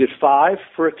 I needed 5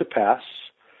 for it to pass.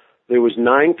 There was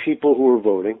 9 people who were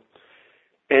voting.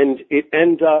 And they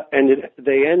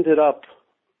ended up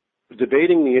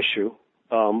debating the issue,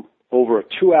 over a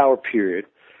 2-hour period.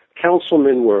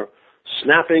 Councilmen were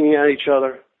snapping at each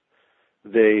other.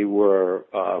 They were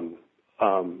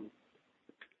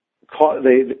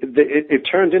it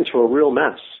turned into a real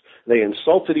mess. They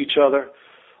insulted each other.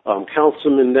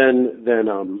 Councilmen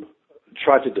then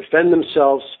tried to defend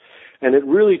themselves, and it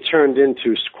really turned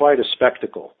into quite a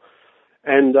spectacle.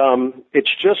 And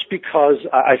it's just because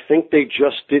I think they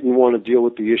just didn't want to deal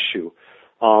with the issue.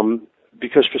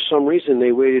 Because for some reason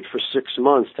they waited for 6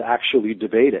 months to actually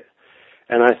debate it.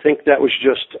 And I think that was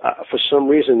just, for some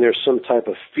reason, there's some type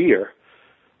of fear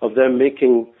of them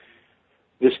making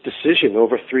this decision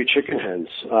over 3 chicken hens.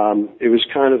 It was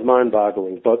kind of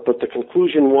mind-boggling. But the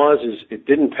conclusion is it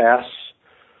didn't pass.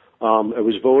 It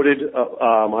was voted.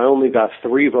 I only got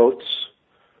 3 votes.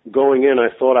 Going in, I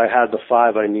thought I had the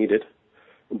 5 I needed.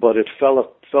 But it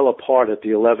fell apart at the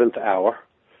 11th hour.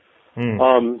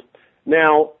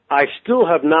 Now, I still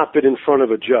have not been in front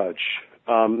of a judge.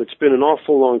 It's been an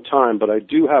awful long time, but I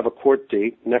do have a court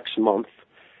date next month,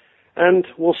 and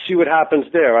we'll see what happens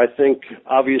there. I think,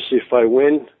 obviously, if I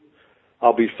win,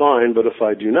 I'll be fine, but if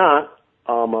I do not,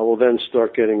 I will then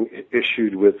start getting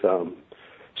issued with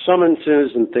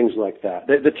summonses and things like that.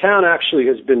 The town actually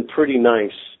has been pretty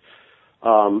nice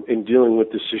in dealing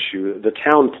with this issue. The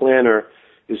town planner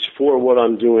is for what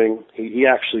I'm doing. He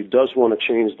actually does want to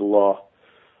change the law,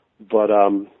 but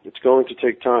it's going to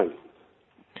take time.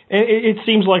 And it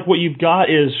seems like what you've got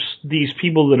is these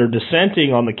people that are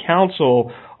dissenting on the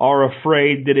council are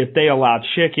afraid that if they allow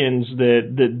chickens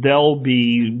that they'll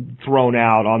be thrown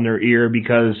out on their ear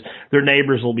because their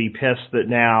neighbors will be pissed that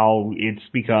now it's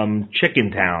become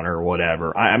Chicken Town or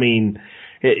whatever. I mean,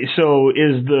 so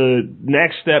is the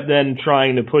next step then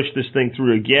trying to push this thing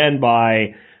through again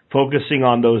by focusing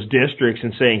on those districts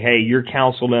and saying, hey, your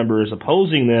council member is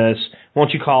opposing this, why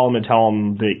don't you call them and tell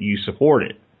them that you support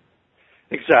it?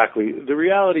 Exactly. The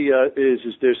reality is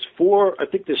there's four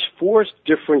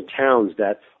different towns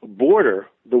that border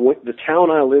the town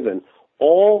I live in,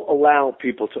 all allow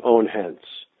people to own hens.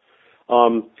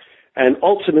 And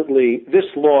ultimately, this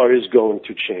law is going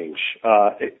to change.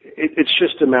 It's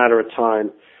just a matter of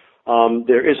time.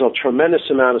 There is a tremendous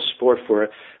amount of support for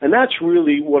it. And that's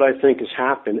really what I think has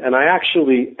happened. And I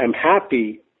actually am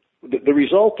happy. The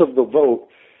result of the vote,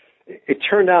 it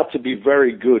turned out to be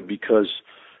very good because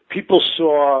people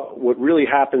saw what really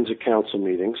happens at council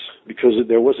meetings because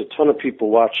there was a ton of people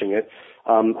watching it.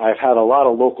 I've had a lot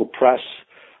of local press.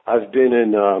 I've been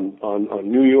in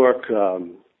on New York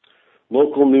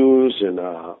local news and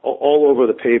all over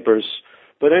the papers.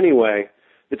 But anyway,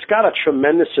 it's got a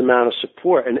tremendous amount of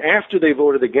support. And after they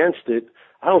voted against it,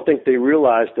 I don't think they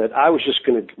realized that I was just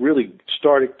going to really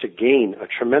start to gain a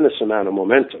tremendous amount of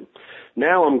momentum.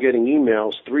 Now I'm getting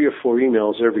emails, 3 or 4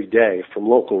 emails every day from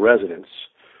local residents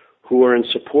who are in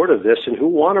support of this and who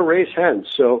want to raise hens.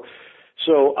 So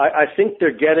I think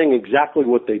they're getting exactly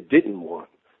what they didn't want.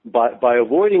 By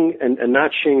avoiding and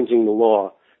not changing the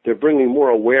law, they're bringing more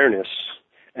awareness,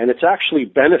 and it's actually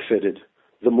benefited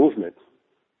the movement.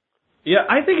 Yeah,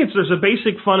 I think there's a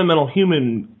basic fundamental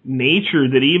human nature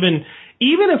that even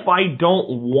if I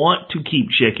don't want to keep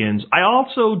chickens, I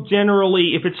also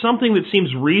generally, if it's something that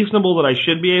seems reasonable that I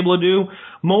should be able to do,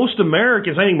 most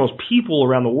Americans, I think most people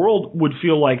around the world would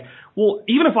feel like, well,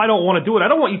 even if I don't want to do it, I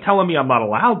don't want you telling me I'm not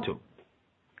allowed to.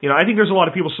 You know, I think there's a lot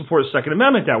of people who support the Second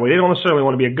Amendment that way. They don't necessarily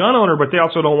want to be a gun owner, but they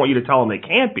also don't want you to tell them they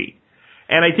can't be.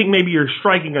 And I think maybe you're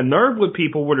striking a nerve with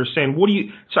people where they're saying,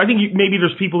 so I think maybe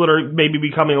there's people that are maybe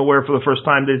becoming aware for the first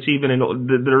time that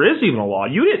that there is even a law.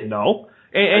 You didn't know.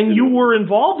 And you were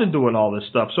involved in doing all this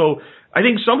stuff. So I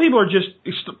think some people are just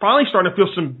probably starting to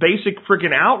feel some basic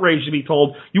freaking outrage to be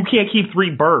told you can't keep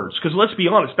 3 birds. Because let's be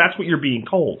honest, that's what you're being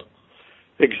told.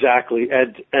 Exactly.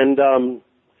 And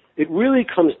it really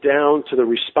comes down to the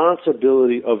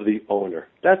responsibility of the owner.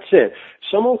 That's it.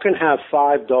 Someone can have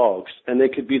 5 dogs, and they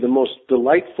could be the most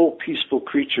delightful, peaceful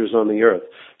creatures on the earth.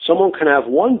 Someone can have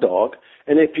 1 dog,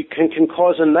 and it can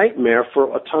cause a nightmare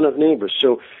for a ton of neighbors.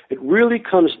 So it really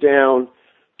comes down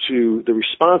to the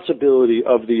responsibility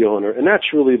of the owner, and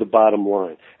that's really the bottom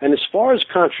line. And as far as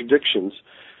contradictions,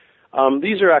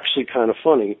 these are actually kind of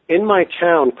funny. In my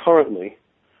town currently,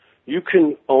 you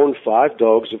can own 5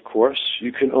 dogs, of course.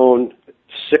 You can own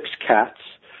 6 cats.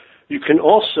 You can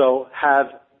also have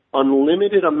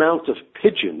unlimited amount of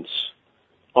pigeons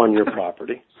on your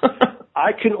property.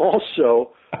 I can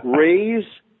also raise,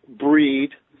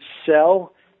 breed,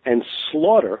 sell, and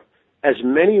slaughter as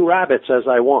many rabbits as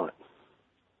I want.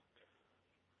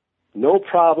 No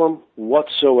problem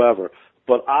whatsoever.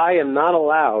 But I am not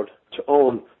allowed to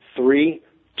own 3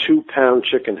 2-pound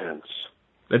chicken hens.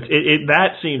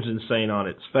 That seems insane on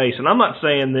its face. And I'm not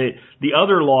saying that the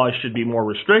other laws should be more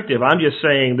restrictive. I'm just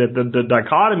saying that the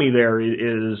dichotomy there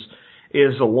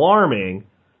is alarming.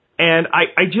 And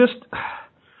I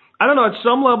don't know, at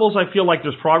some levels I feel like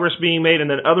there's progress being made, and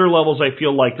then other levels I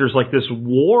feel like there's like this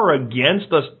war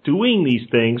against us doing these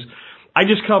things. I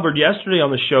just covered yesterday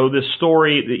on the show this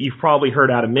story that you've probably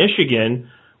heard out of Michigan,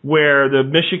 where the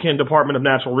Michigan Department of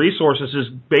Natural Resources is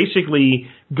basically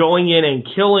going in and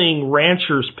killing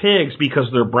ranchers' pigs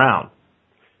because they're brown.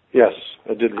 Yes,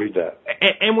 I did read that.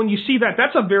 And when you see that,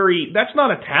 that's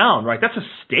not a town, right? That's a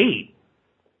state.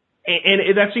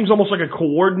 And that seems almost like a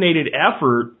coordinated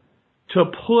effort to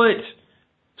put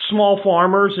small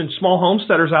farmers and small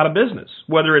homesteaders out of business,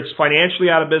 whether it's financially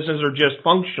out of business or just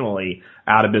functionally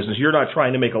out of business. You're not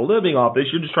trying to make a living off this.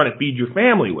 You're just trying to feed your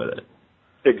family with it.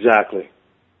 Exactly.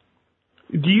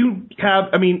 Do you have,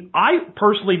 I mean, I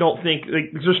personally don't think,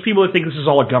 there's people that think this is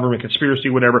all a government conspiracy,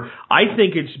 whatever. I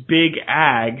think it's big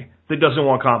ag that doesn't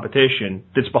want competition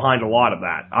that's behind a lot of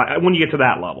that, when you get to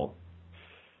that level.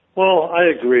 Well, I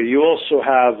agree. You also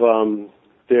have,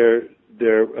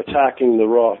 they're attacking the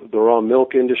raw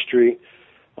milk industry.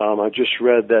 I just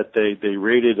read that they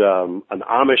raided an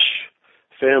Amish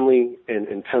family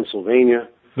in Pennsylvania.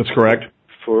 That's correct.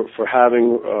 For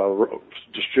having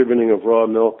distributing of raw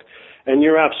milk. And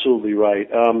you're absolutely right.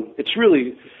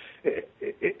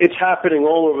 It's happening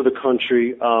all over the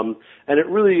country, and it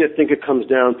really, I think it comes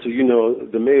down to,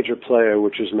 the major player,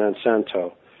 which is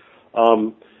Monsanto.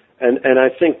 And I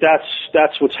think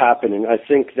that's what's happening. I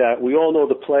think that we all know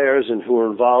the players and who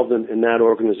are involved in that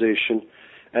organization,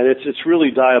 and it's really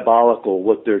diabolical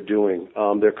what they're doing.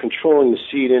 They're controlling the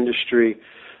seed industry.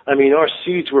 I mean, our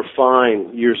seeds were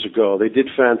fine years ago. They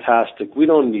did fantastic. We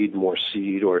don't need more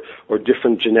seed or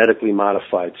different genetically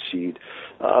modified seed.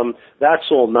 That's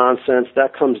all nonsense.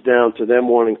 That comes down to them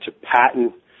wanting to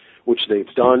patent, which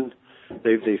they've done.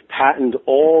 They've patented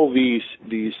all these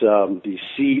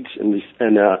seeds and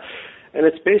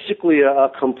it's basically a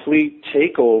complete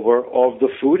takeover of the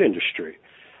food industry.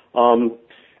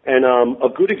 And a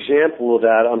good example of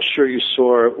that, I'm sure you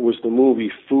saw, was the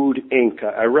movie Food, Inc.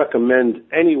 I recommend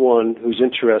anyone who's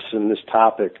interested in this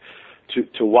topic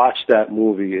to watch that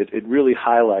movie. It really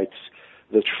highlights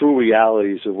the true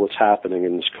realities of what's happening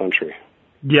in this country.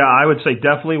 Yeah, I would say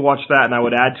definitely watch that, and I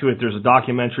would add to it, there's a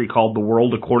documentary called The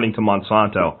World According to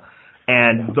Monsanto.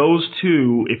 And those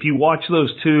two, if you watch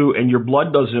those two and your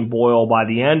blood doesn't boil by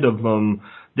the end of them,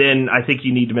 then I think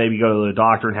you need to maybe go to the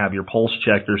doctor and have your pulse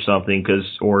checked or something,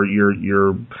 or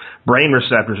your brain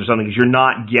receptors or something, because you're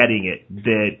not getting it,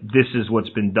 that this is what's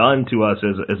been done to us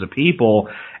as a people.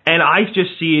 And I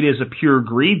just see it as a pure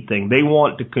greed thing. They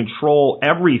want to control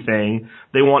everything.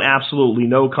 They want absolutely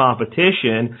no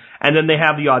competition. And then they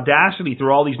have the audacity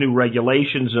through all these new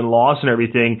regulations and laws and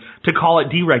everything to call it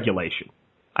deregulation.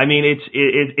 I mean,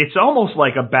 it's almost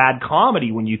like a bad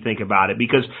comedy when you think about it,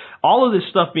 because all of this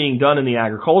stuff being done in the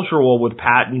agricultural world with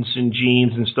patents and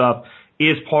genes and stuff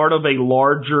is part of a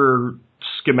larger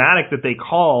schematic that they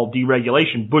call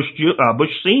deregulation. Bush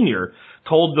Sr.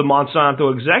 told the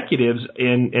Monsanto executives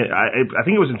I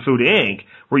think it was in Food Inc.,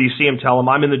 where you see him tell them,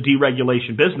 I'm in the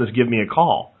deregulation business, give me a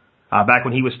call. Back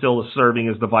when he was still serving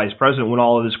as the vice president when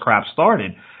all of this crap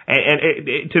started.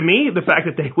 And to me, the fact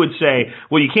that they would say,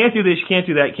 well, you can't do this, you can't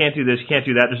do that, you can't do this, you can't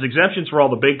do that, there's exemptions for all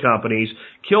the big companies,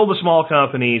 kill the small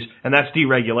companies, and that's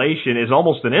deregulation, is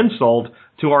almost an insult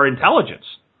to our intelligence.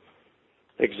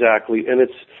 Exactly. And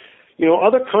it's,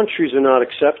 other countries are not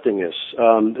accepting this.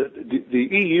 The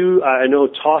EU, I know,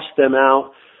 tossed them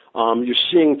out. You're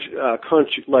seeing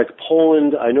countries like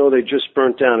Poland. I know they just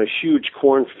burnt down a huge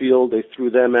cornfield. They threw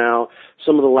them out.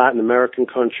 Some of the Latin American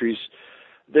countries.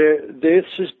 This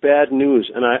is bad news,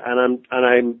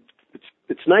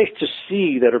 it's nice to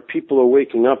see that our people are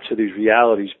waking up to these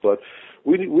realities. But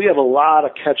we have a lot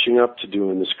of catching up to do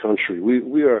in this country.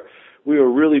 We are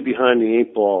really behind the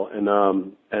eight ball, and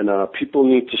people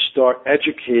need to start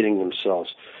educating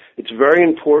themselves. It's very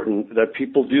important that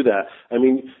people do that. I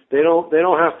mean, they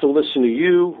don't have to listen to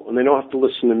you, and they don't have to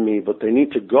listen to me, but they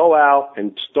need to go out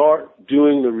and start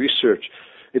doing the research.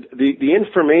 The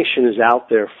information is out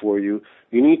there for you.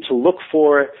 You need to look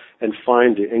for it and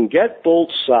find it and get both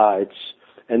sides,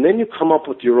 and then you come up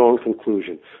with your own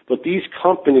conclusion. But these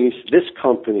companies, this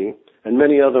company, and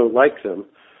many other like them,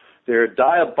 they're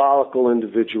diabolical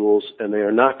individuals, and they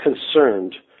are not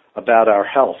concerned about our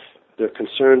health. They're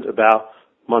concerned about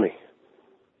money.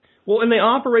 Well, and they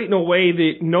operate in a way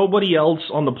that nobody else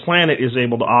on the planet is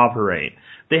able to operate.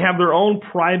 They have their own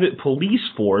private police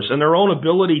force and their own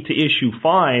ability to issue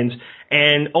fines,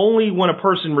 and only when a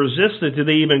person resists it do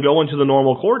they even go into the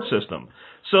normal court system.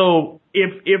 So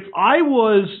if I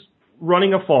was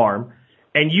running a farm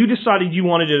and you decided you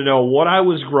wanted to know what I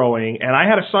was growing, and I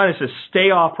had a sign that says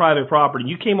stay off private property,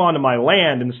 you came onto my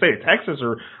land in the state of Texas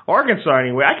or Arkansas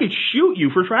anyway, I could shoot you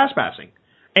for trespassing.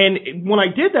 And when I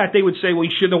did that, they would say, well,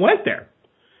 you shouldn't have went there.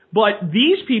 But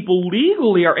these people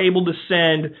legally are able to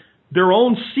send their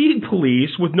own seed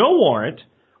police with no warrant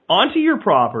onto your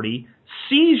property,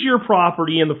 seize your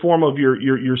property in the form of your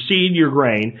seed, your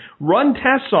grain, run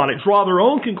tests on it, draw their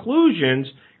own conclusions,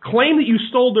 claim that you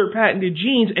stole their patented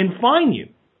genes, and fine you.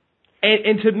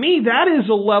 And to me, that is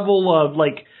a level of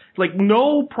like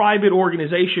no private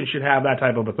organization should have that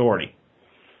type of authority.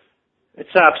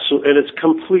 It's absolutely, and it's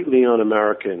completely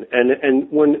un-American.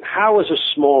 And how does a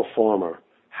small farmer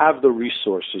have the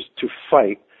resources to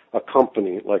fight a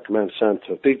company like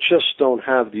Monsanto. They just don't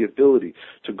have the ability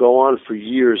to go on for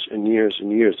years and years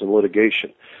and years in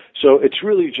litigation. So it's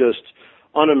really just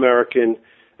un-American,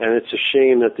 and it's a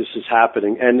shame that this is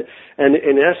happening. And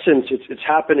in essence, it's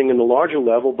happening in the larger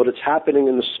level, but it's happening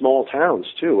in the small towns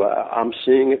too. I'm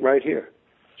seeing it right here.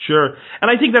 Sure.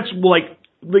 And I think that's like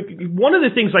one of the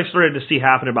things I started to see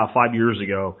happen about 5 years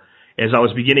ago as I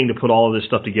was beginning to put all of this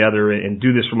stuff together and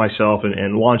do this for myself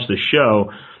and launch the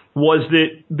show was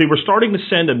that they were starting to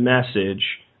send a message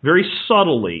very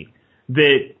subtly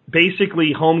that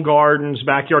basically home gardens,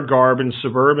 backyard gardens,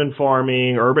 suburban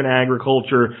farming, urban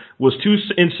agriculture was too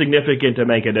insignificant to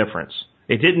make a difference.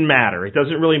 It didn't matter. It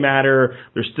doesn't really matter.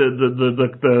 There's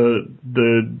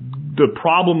the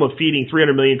problem of feeding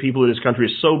 300 million people in this country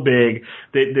is so big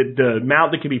that the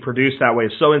amount that can be produced that way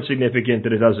is so insignificant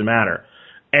that it doesn't matter.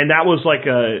 And that was like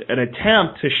an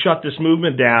attempt to shut this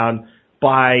movement down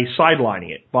by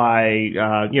sidelining it, by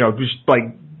just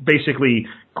like basically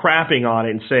crapping on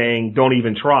it and saying don't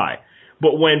even try.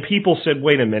 But when people said,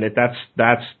 wait a minute, that's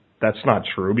not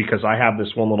true because I have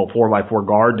this one little 4x4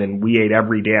 garden and we ate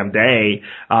every damn day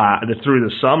through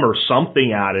the summer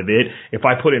something out of it. If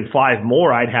I put in 5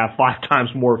 more, I'd have 5 times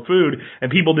more food. And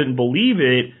people didn't believe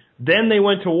it. Then they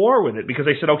went to war with it because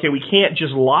they said, okay, we can't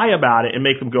just lie about it and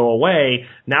make them go away.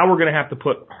 Now we're going to have to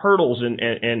put hurdles and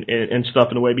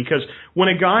stuff in the way because when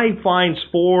a guy finds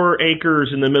 4 acres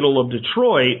in the middle of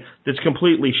Detroit that's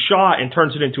completely shot and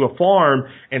turns it into a farm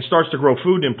and starts to grow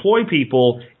food and employ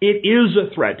people, it is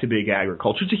a threat to big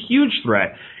agriculture. It's a huge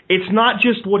threat. It's not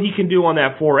just what he can do on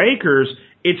that 4 acres.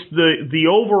 It's the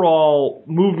overall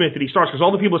movement that he starts because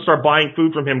all the people that start buying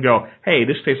food from him go, hey,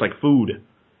 this tastes like food.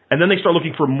 And then they start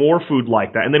looking for more food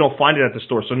like that, and they don't find it at the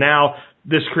store. So now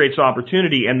this creates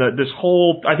opportunity, and this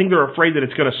whole, I think they're afraid that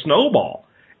it's going to snowball,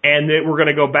 and that we're going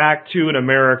to go back to an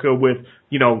America with,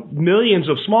 millions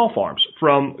of small farms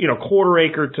from, quarter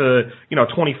acre to,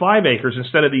 25 acres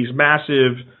instead of these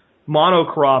massive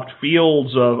monocropped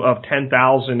fields of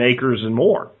 10,000 acres and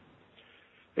more.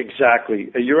 Exactly.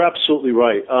 You're absolutely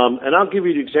right. And I'll give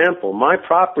you an example. My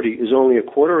property is only a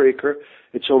quarter acre.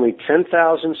 It's only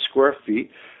 10,000 square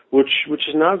feet. Which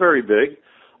is not very big.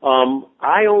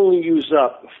 I only use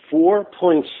up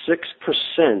 4.6%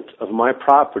 of my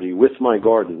property with my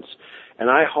gardens, and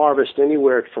I harvest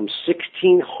anywhere from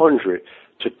 1,600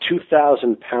 to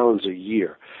 2,000 pounds a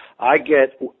year. I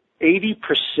get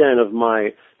 80% of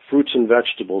my fruits and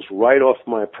vegetables right off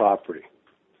my property.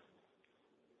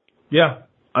 Yeah.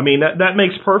 I mean, that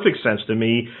makes perfect sense to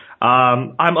me.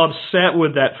 I'm upset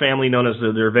with that family known as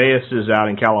the Dervaises out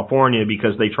in California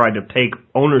because they tried to take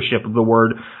ownership of the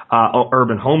word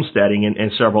urban homesteading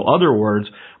and several other words.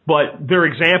 But their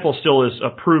example still is a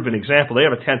proven example. They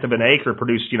have 1/10 of an acre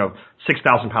produce,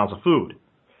 6,000 pounds of food.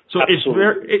 So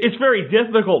it's very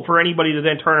difficult for anybody to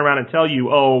then turn around and tell you,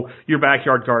 oh, your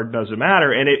backyard garden doesn't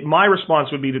matter. And my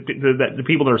response would be to the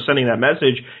people that are sending that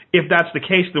message, if that's the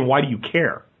case, then why do you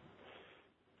care?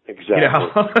 Exactly.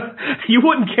 You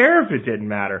wouldn't care if it didn't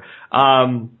matter.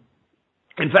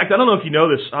 In fact, I don't know if you know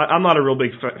this. I'm not a real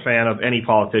big fan of any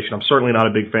politician. I'm certainly not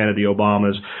a big fan of the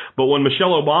Obamas. But when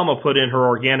Michelle Obama put in her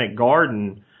organic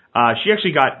garden, she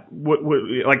actually got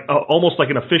almost like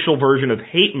an official version of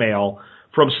hate mail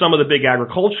from some of the big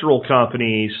agricultural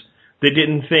companies that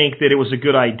didn't think that it was a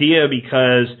good idea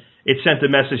because it sent the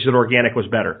message that organic was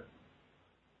better.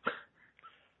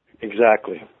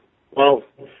 Exactly. Well,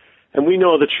 and we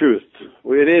know the truth.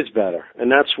 It is better.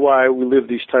 And that's why we live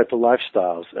these type of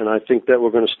lifestyles. And I think that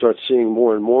we're going to start seeing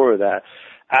more and more of that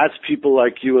as people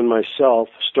like you and myself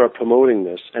start promoting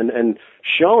this and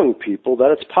showing people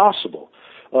that it's possible.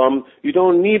 You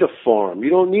don't need a farm. You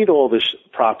don't need all this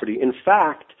property. In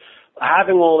fact,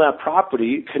 having all that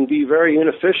property can be very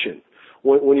inefficient.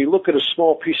 When you look at a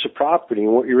small piece of property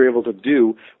and what you're able to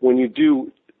do, when you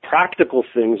do practical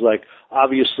things like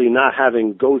obviously not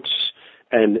having goats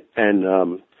and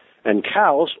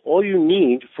cows, all you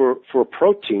need for a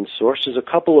protein source is a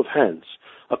couple of hens,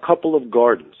 a couple of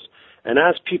gardens. And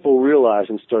as people realize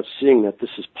and start seeing that this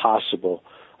is possible,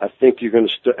 I think you're going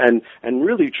to start, and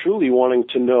really truly wanting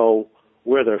to know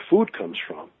where their food comes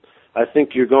from, I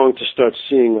think you're going to start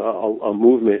seeing a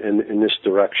movement in this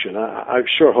direction. I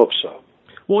sure hope so.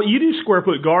 Well, you do square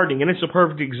foot gardening, and it's a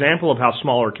perfect example of how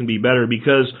smaller can be better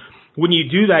because when you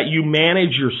do that, you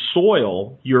manage your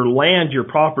soil, your land, your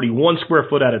property 1 square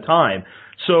foot at a time.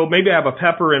 So maybe I have a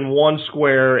pepper in one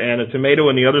square and a tomato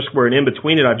in the other square, and in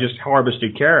between it I've just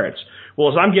harvested carrots.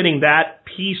 Well, as I'm getting that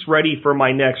piece ready for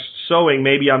my next sowing,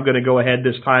 maybe I'm going to go ahead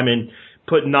this time and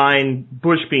put 9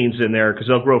 bush beans in there because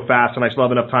they'll grow fast and I still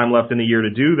have enough time left in the year to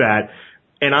do that.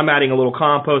 and I'm adding a little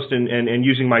compost and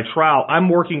using my trowel, I'm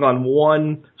working on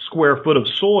 1 square foot of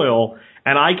soil,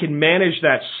 and I can manage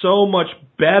that so much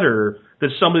better than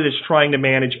somebody that's trying to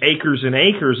manage acres and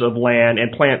acres of land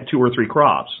and plant 2 or 3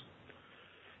 crops.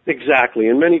 Exactly,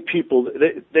 and many people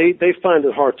they find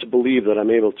it hard to believe that I'm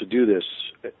able to do this,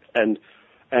 and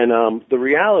the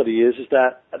reality is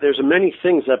that there's many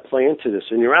things that play into this,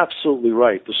 and you're absolutely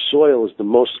right. The soil is the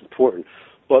most important,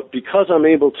 but because I'm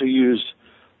able to use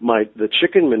the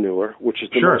chicken manure, which is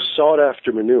the most sought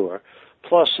after manure,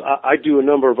 plus I do a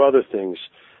number of other things.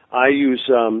 I use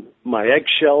my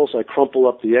eggshells. I crumple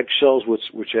up the eggshells,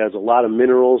 which adds a lot of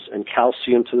minerals and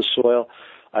calcium to the soil.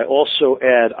 I also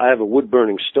I have a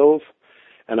wood-burning stove,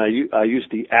 and I use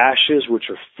the ashes, which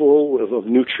are full of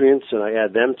nutrients, and I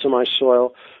add them to my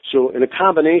soil. So in a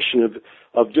combination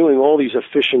of doing all these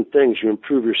efficient things, you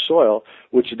improve your soil,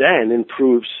 which then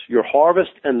improves your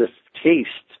harvest and the taste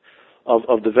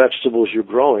of the vegetables you're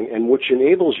growing, and which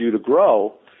enables you to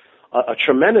grow a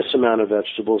tremendous amount of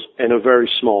vegetables in a very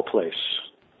small place.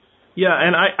 Yeah,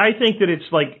 and I think that it's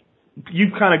like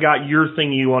you've kind of got your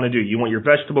thing you want to do. You want your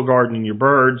vegetable garden and your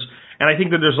birds, and I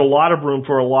think that there's a lot of room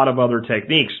for a lot of other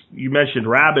techniques. You mentioned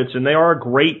rabbits, and they are a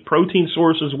great protein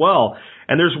source as well.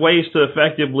 And there's ways to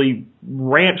effectively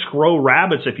ranch grow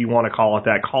rabbits, if you want to call it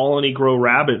that, colony grow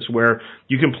rabbits, where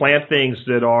you can plant things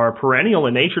that are perennial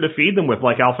in nature to feed them with,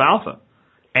 like alfalfa.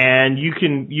 And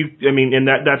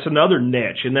that's another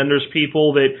niche. And then there's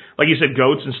people that, like you said,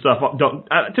 goats and stuff.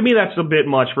 To me, that's a bit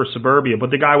much for suburbia.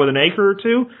 But the guy with an acre or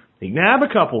two, he can have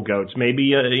a couple goats,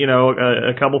 maybe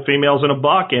a couple females and a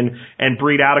buck, and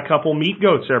breed out a couple meat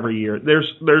goats every year.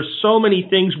 There's so many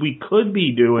things we could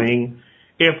be doing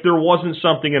if there wasn't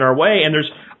something in our way. And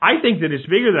I think that it's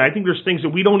bigger than that. I think there's things that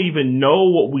we don't even know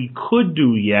what we could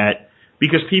do yet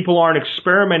because people aren't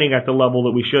experimenting at the level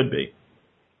that we should be.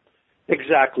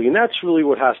 Exactly, and that's really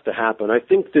what has to happen. I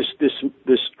think this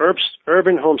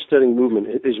urban homesteading movement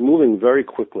is moving very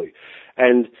quickly,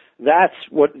 and that's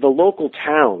what the local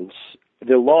towns,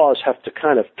 the laws have to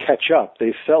kind of catch up.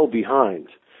 They fell behind,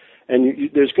 and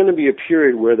there's going to be a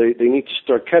period where they need to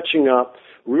start catching up,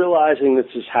 realizing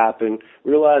this is happening,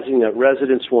 realizing that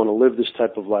residents want to live this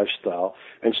type of lifestyle,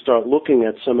 and start looking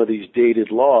at some of these dated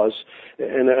laws.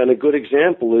 And a good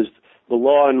example is the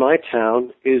law in my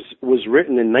town was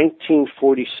written in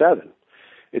 1947.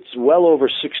 It's well over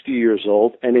 60 years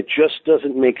old, and it just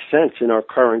doesn't make sense in our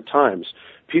current times.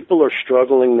 People are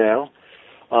struggling now.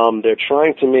 They're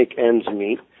trying to make ends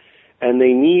meet, and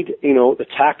they need, the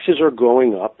taxes are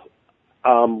going up.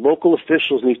 Local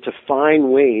officials need to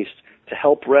find ways to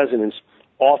help residents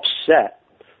offset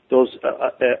those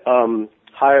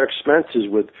higher expenses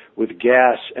with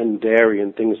gas and dairy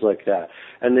and things like that.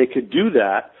 And they could do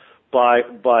that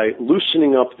by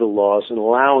loosening up the laws and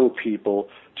allowing people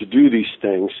to do these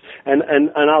things. And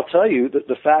I'll tell you that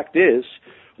the fact is,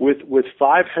 with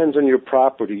 5 hens on your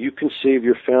property, you can save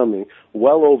your family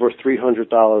well over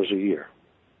 $300 a year.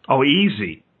 Oh,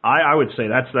 easy. I would say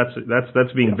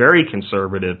that's being very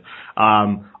conservative.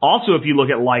 Also, if you look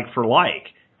at like for like,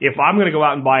 if I'm going to go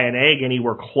out and buy an egg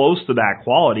anywhere close to that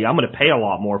quality, I'm going to pay a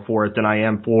lot more for it than I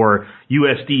am for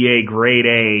USDA grade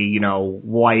A,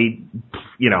 white,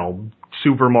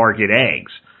 supermarket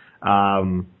eggs.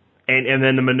 And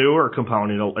then the manure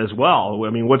component as well.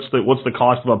 I mean, what's the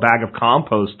cost of a bag of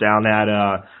compost down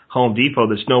at Home Depot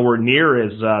that's nowhere near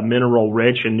as mineral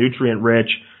rich and nutrient rich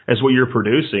as what you're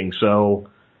producing? So,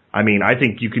 I mean, I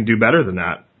think you can do better than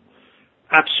that.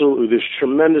 Absolutely. There's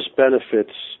tremendous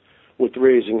benefits with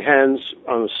raising hens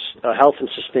on a health and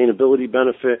sustainability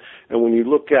benefit. And when you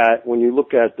look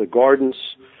at the gardens,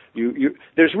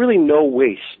 there's really no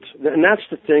waste. And that's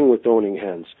the thing with owning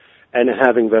hens and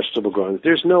having vegetable gardens.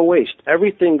 There's no waste.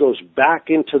 Everything goes back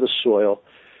into the soil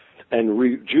and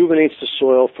rejuvenates the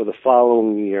soil for the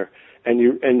following year.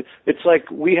 And it's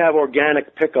like we have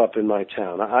organic pickup in my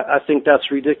town. I think that's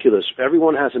ridiculous.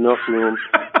 Everyone has enough room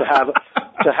to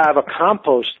have a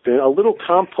compost bin, a little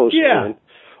compost bin.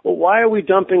 Well, why are we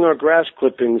dumping our grass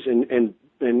clippings and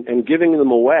giving them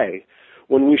away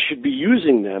when we should be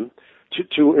using them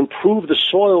to improve the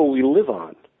soil we live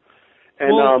on?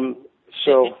 And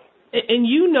And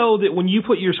you know that when you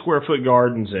put your square foot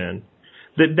gardens in,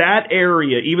 that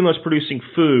area, even though it's producing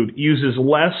food, uses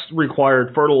less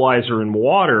required fertilizer and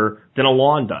water than a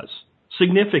lawn does.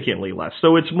 Significantly less.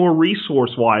 So it's more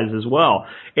resource-wise as well.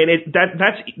 And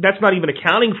that's not even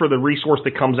accounting for the resource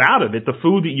that comes out of it, the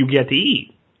food that you get to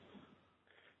eat.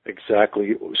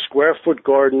 Exactly. Square foot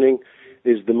gardening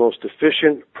is the most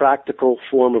efficient, practical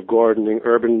form of gardening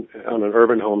on an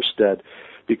urban homestead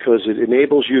because it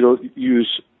enables you to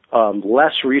use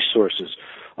less resources.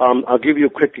 I'll give you a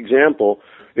quick example.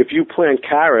 If you plant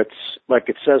carrots, like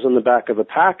it says on the back of a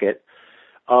packet,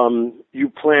 you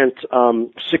plant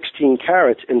 16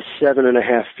 carrots in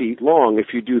 7.5 feet long.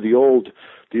 If you do the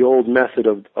old method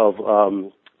of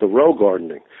the row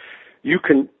gardening, you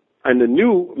can. And the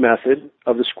new method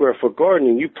of the square foot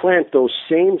gardening, you plant those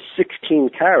same 16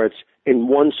 carrots in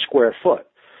 1 square foot.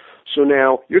 So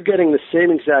now you're getting the same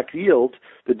exact yield.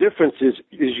 The difference is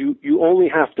you only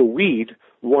have to weed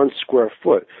 1 square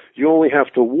foot. You only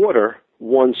have to water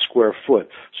 1 square foot.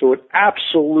 So it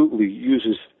absolutely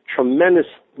uses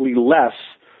tremendously less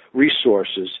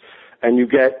resources, and you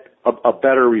get a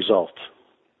better result.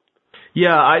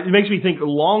 Yeah, it makes me think,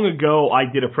 long ago I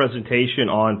did a presentation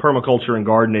on permaculture and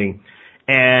gardening,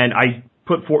 and I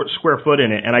put 4 square foot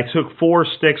in it, and I took 4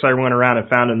 sticks I went around and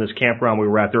found in this campground we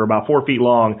were at. They were about 4 feet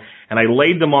long, and I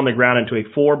laid them on the ground into a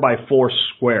 4x4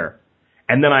 square.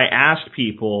 And then I asked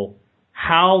people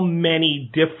how many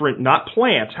different, not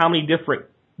plants, how many different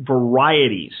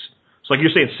varieties. So like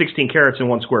you're saying 16 carrots in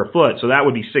 1 square foot, so that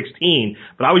would be 16.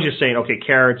 But I was just saying, okay,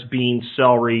 carrots, beans,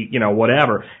 celery,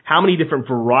 whatever. How many different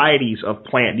varieties of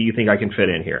plant do you think I can fit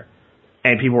in here?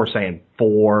 And people were saying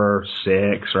 4,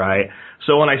 6, right?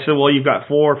 So when I said, well, you've got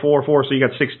 4, so you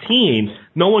got 16,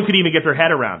 no one could even get their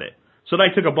head around it. So then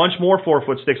I took a bunch more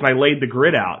 4-foot sticks and I laid the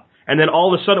grid out. And then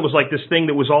all of a sudden it was like this thing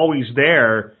that was always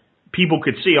there, people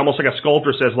could see, almost like a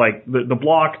sculptor says, like the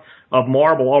block of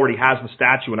marble already has the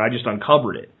statue and I just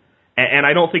uncovered it. And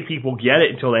I don't think people get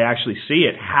it until they actually see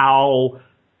it, how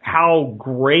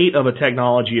great of a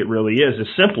technology it really is, as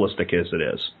simplistic as it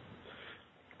is.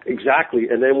 Exactly.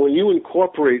 And then when you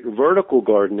incorporate vertical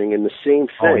gardening in the same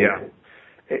thing,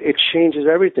 it changes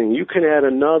everything. You can add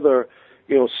another,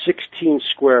 16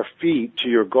 square feet to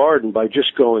your garden by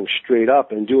just going straight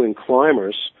up and doing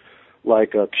climbers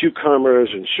like cucumbers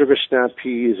and sugar snap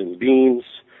peas and beans.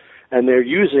 And they're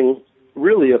using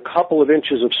really a couple of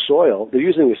inches of soil. They're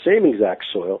using the same exact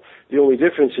soil. The only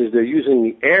difference is they're using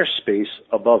the air space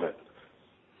above it.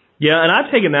 Yeah, and I've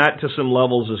taken that to some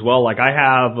levels as well. Like I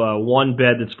have one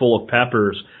bed that's full of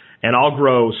peppers, and I'll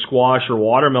grow squash or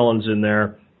watermelons in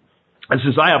there. And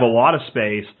since I have a lot of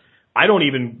space, I don't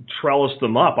even trellis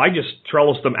them up. I just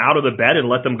trellis them out of the bed and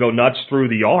let them go nuts through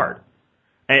the yard.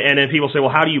 And then people say, well,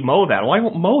 how do you mow that? Well, I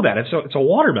won't mow that. It's a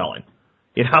watermelon.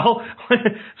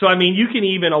 So, I mean, you can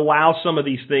even allow some of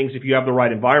these things, if you have the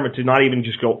right environment, to not even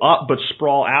just go up, but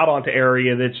sprawl out onto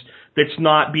area that's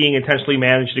not being intentionally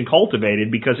managed and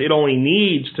cultivated, because it only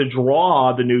needs to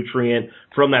draw the nutrient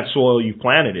from that soil you've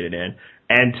planted it in.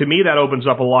 And to me, that opens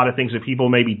up a lot of things that people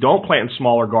maybe don't plant in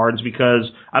smaller gardens,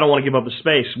 because I don't want to give up the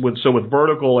space. So with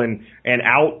vertical and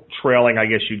out trailing, I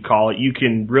guess you'd call it, you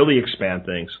can really expand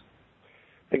things.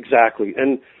 Exactly.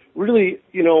 And really,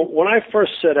 when I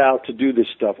first set out to do this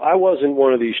stuff, I wasn't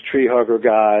one of these tree hugger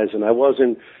guys, and I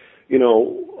wasn't, I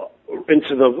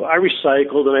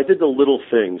recycled and I did the little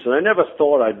things, and I never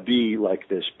thought I'd be like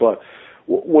this. But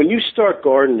when you start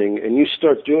gardening and you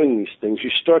start doing these things, you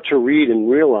start to read and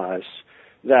realize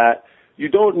that you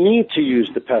don't need to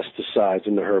use the pesticides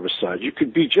and the herbicides. You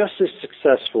could be just as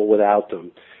successful without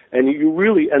them. And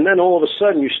and then all of a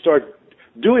sudden you start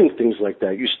doing things like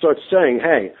that. You start saying,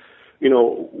 hey,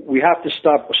 we have to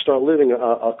start living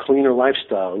a cleaner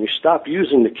lifestyle, and you stop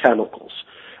using the chemicals.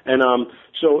 And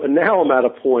so now I'm at a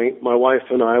point, my wife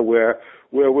and I, where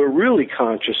we're really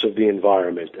conscious of the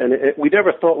environment. And we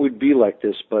never thought we'd be like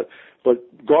this, but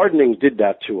gardening did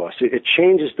that to us. It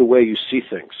changes the way you see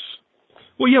things.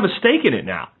 Well, you have a stake in it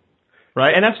now,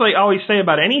 right? And that's what I always say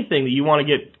about anything that you want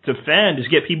to get to defend, is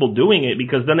get people doing it,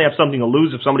 because then they have something to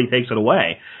lose if somebody takes it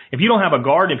away. If you don't have a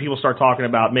garden and people start talking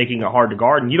about making it hard to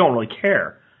garden, you don't really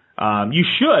care. You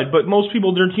should, but most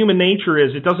people, their human nature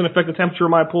is, it doesn't affect the temperature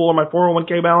of my pool or my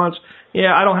 401k balance.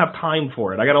 Yeah, I don't have time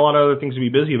for it. I got a lot of other things to be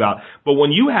busy about. But when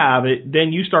you have it,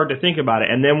 then you start to think about it.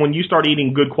 And then when you start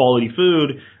eating good quality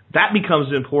food, that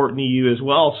becomes important to you as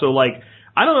well. So like,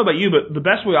 I don't know about you, but the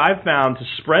best way I've found to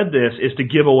spread this is to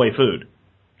give away food.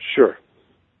 Sure,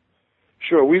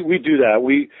 we do that.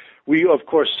 We of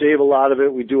course save a lot of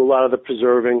it. We do a lot of the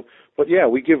preserving. But yeah,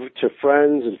 we give it to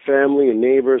friends and family and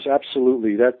neighbors.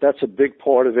 Absolutely, that's a big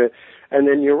part of it. And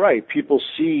then you're right. People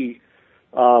see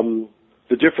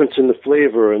the difference in the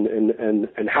flavor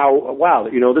and how, wow,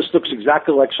 this looks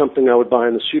exactly like something I would buy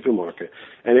in the supermarket.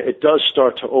 And it does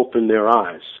start to open their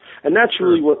eyes. And that's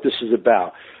really what this is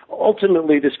about.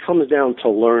 Ultimately, this comes down to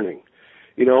learning.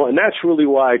 And that's really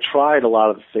why I tried a lot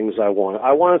of the things I wanted.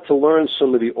 I wanted to learn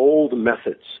some of the old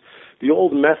methods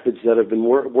that have been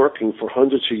working for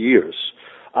hundreds of years.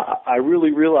 I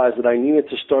really realized that I needed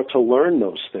to start to learn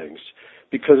those things,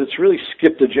 because it's really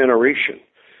skipped a generation.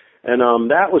 And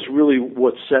that was really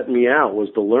what set me out, was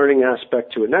the learning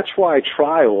aspect to it. And that's why I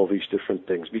try all these different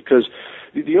things, because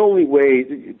the only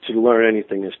way to learn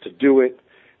anything is to do it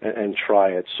and try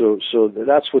it. So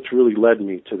that's what's really led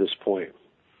me to this point.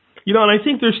 You know, and I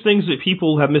think there's things that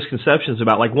people have misconceptions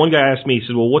about. Like one guy asked me, he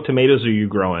said, well, what tomatoes are you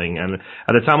growing? And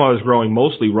at the time I was growing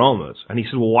mostly Romas. And he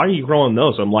said, well, why are you growing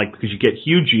those? I'm like, because you get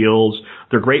huge yields.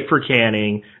 They're great for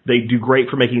canning. They do great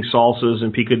for making salsas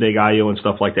and pico de gallo and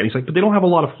stuff like that. And he's like, but they don't have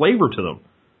a lot of flavor to them.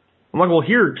 I'm like, well,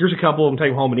 here's a couple of them, take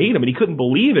them home and eat them. And he couldn't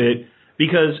believe it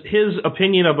because his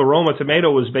opinion of a Roma tomato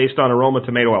was based on a Roma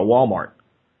tomato at Walmart.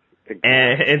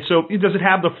 And so does it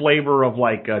have the flavor of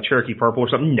like Cherokee Purple or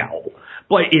something? No.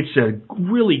 But it's a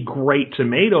really great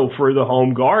tomato for the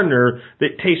home gardener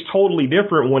that tastes totally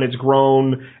different when it's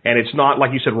grown and it's not,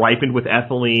 like you said, ripened with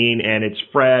ethylene, and it's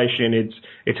fresh and it's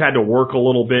had to work a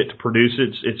little bit to produce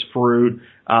its fruit.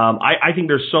 I think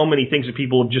there's so many things that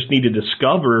people just need to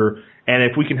discover, and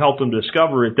if we can help them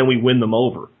discover it, then we win them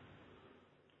over.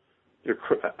 You're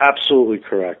absolutely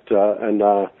correct.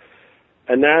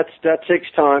 And that takes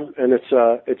time, and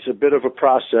it's a bit of a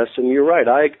process. And you're right.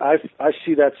 I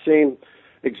see that same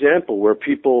example where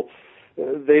people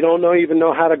they don't even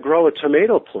know how to grow a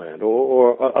tomato plant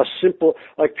or a simple,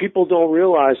 like, people don't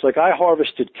realize, like, I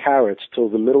harvested carrots till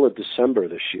the middle of December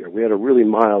this year. We had a really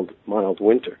mild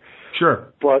winter. Sure.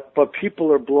 But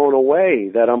people are blown away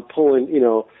that I'm pulling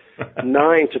 9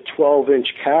 to 12 inch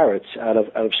carrots out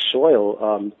of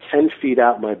soil 10 feet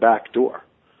out my back door.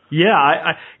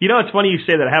 Yeah, it's funny you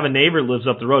say that. I have a neighbor that lives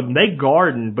up the road, and they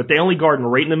garden, but they only garden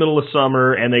right in the middle of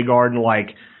summer, and they garden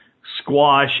like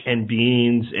squash and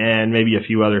beans and maybe a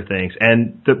few other things.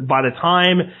 And by the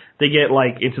time they get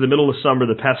like into the middle of summer,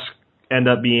 the pests end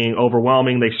up being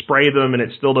overwhelming. They spray them, and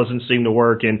it still doesn't seem to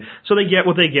work. And so they get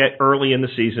what they get early in the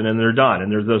season, and they're done. And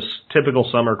they're those typical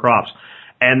summer crops.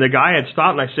 And the guy had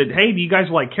stopped, and I said, hey, do you guys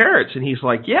like carrots? And he's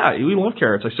like, yeah, we love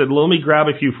carrots. I said, let me grab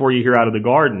a few for you here out of the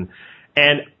garden.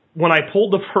 And when I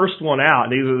pulled the first one out,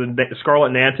 these are the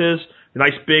Scarlet Nantes,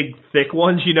 nice big thick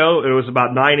ones, it was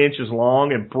about 9 inches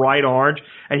long and bright orange,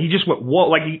 and he just went, whoa,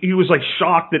 like he was like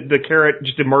shocked that the carrot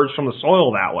just emerged from the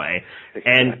soil that way.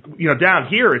 And, down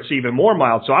here it's even more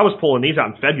mild, so I was pulling these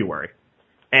out in February.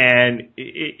 And,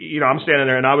 I'm standing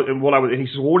there, and he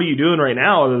says, well, what are you doing right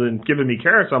now other than giving me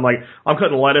carrots? I'm like, I'm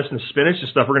cutting lettuce and spinach and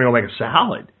stuff, we're going to go make a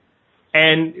salad.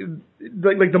 And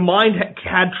like the mind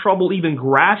had trouble even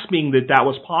grasping that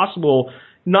was possible,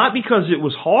 not because it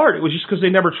was hard, it was just because they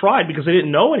never tried, because they didn't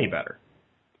know any better.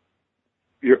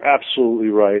 You're absolutely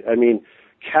right. I mean,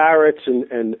 carrots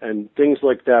and things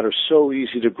like that are so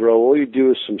easy to grow. All you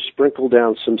do is sprinkle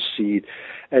down some seed,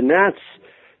 and that's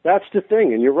the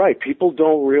thing. And you're right, people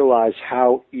don't realize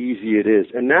how easy it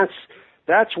is, and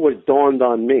that's what dawned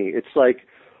on me. It's like,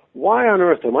 why on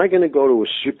earth am I going to go to a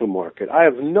supermarket? I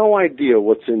have no idea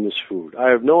what's in this food.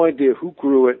 I have no idea who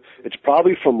grew it. It's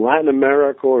probably from Latin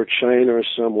America or China or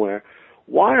somewhere.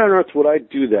 Why on earth would I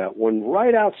do that when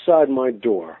right outside my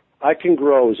door I can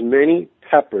grow as many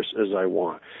peppers as I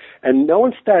want? And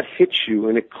once that hits you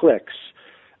and it clicks,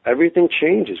 everything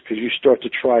changes, because you start to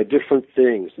try different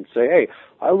things and say, hey,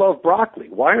 I love broccoli.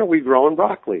 Why aren't we growing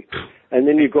broccoli? And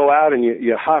then you go out and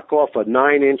you hack off a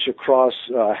 9-inch across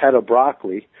head of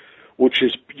broccoli, which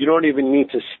is, you don't even need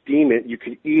to steam it. You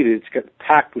can eat it. It's got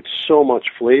packed with so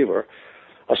much flavor.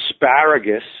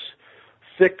 Asparagus,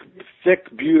 thick,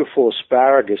 beautiful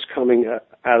asparagus coming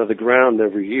out of the ground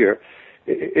every year.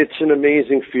 It's an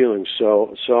amazing feeling.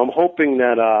 So I'm hoping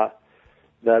that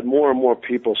more and more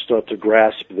people start to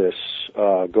grasp this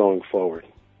going forward.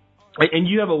 And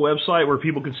you have a website where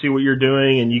people can see what you're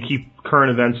doing, and you keep current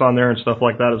events on there and stuff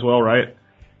like that as well, right?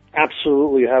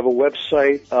 Absolutely. I have a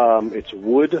website. It's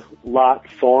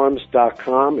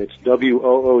woodlotfarms.com. It's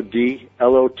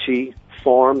WOODLOT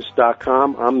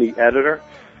farms.com. I'm the editor.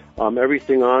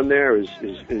 Everything on there is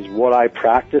what I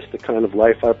practice, the kind of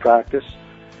life I practice,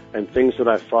 and things that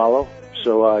I follow.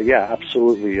 So, yeah,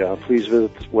 absolutely. Please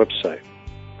visit this website.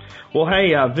 Well,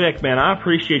 hey, Vic, man, I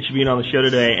appreciate you being on the show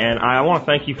today, and I want to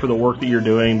thank you for the work that you're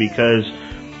doing, because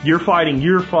you're fighting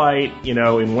your fight,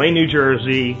 in Wayne, New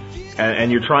Jersey,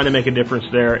 and you're trying to make a difference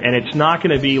there. And it's not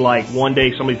going to be like one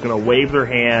day somebody's going to wave their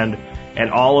hand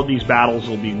and all of these battles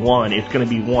will be won. It's going to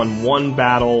be won one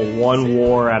battle, one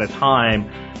war at a time,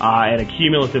 and a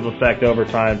cumulative effect over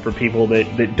time for people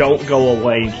that don't go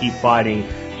away and keep fighting.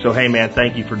 So, hey, man,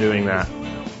 thank you for doing that.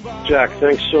 Jack,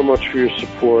 thanks so much for your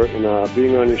support, and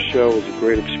being on your show was a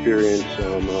great experience.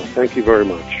 Thank you very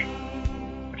much.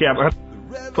 Yeah,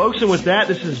 folks, and with that,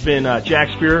 this has been Jack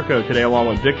Spirico today, along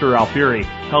with Victor Alfieri,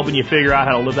 helping you figure out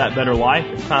how to live that better life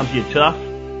if times get tough,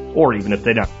 or even if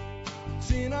they don't.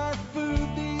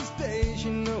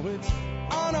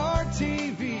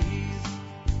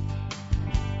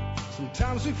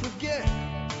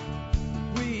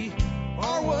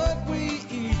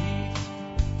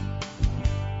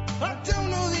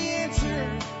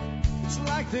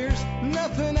 there's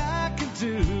nothing I can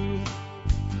do.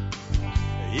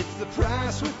 It's the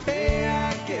price we pay,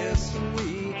 I guess, and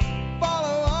we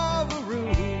follow all the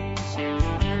rules.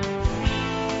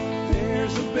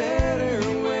 There's a better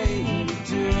way to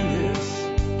do this.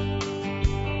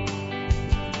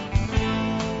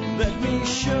 Let me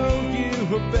show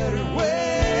you a better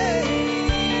way.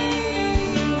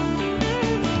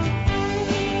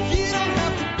 You don't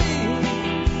have to be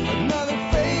another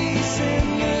face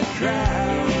in the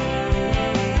crowd.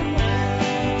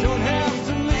 Don't have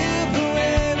to live the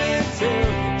way they tell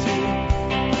you to.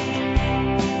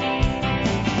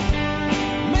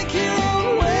 Make your own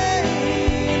way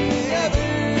and the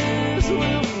others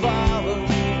will follow.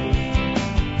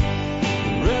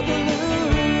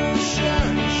 Revolution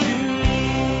is you.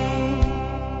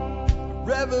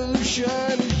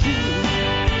 Revolution is you.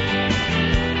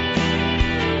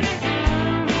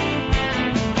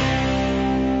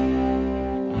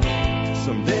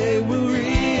 Someday we'll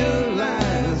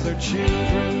realize our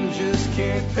children just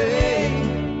can't pay.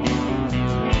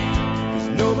 'Cause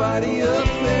nobody up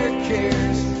there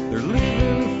cares. They're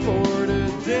living for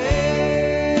today.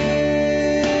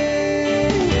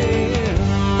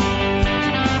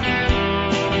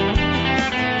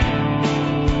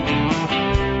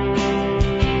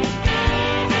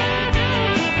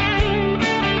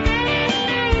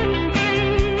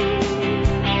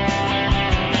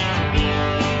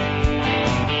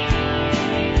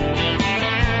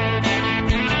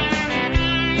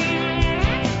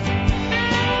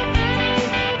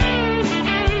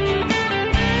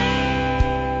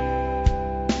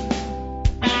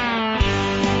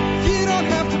 You don't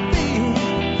have to be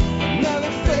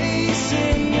another face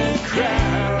in the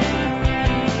crowd.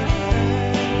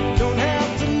 Don't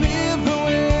have to live the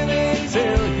way they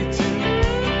tell you to.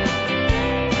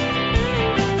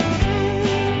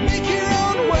 Make your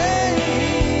own way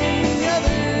and the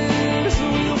others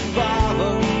will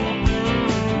follow.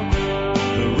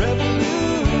 The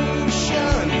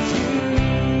revolution is you.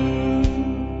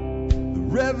 The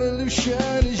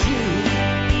revolution is you.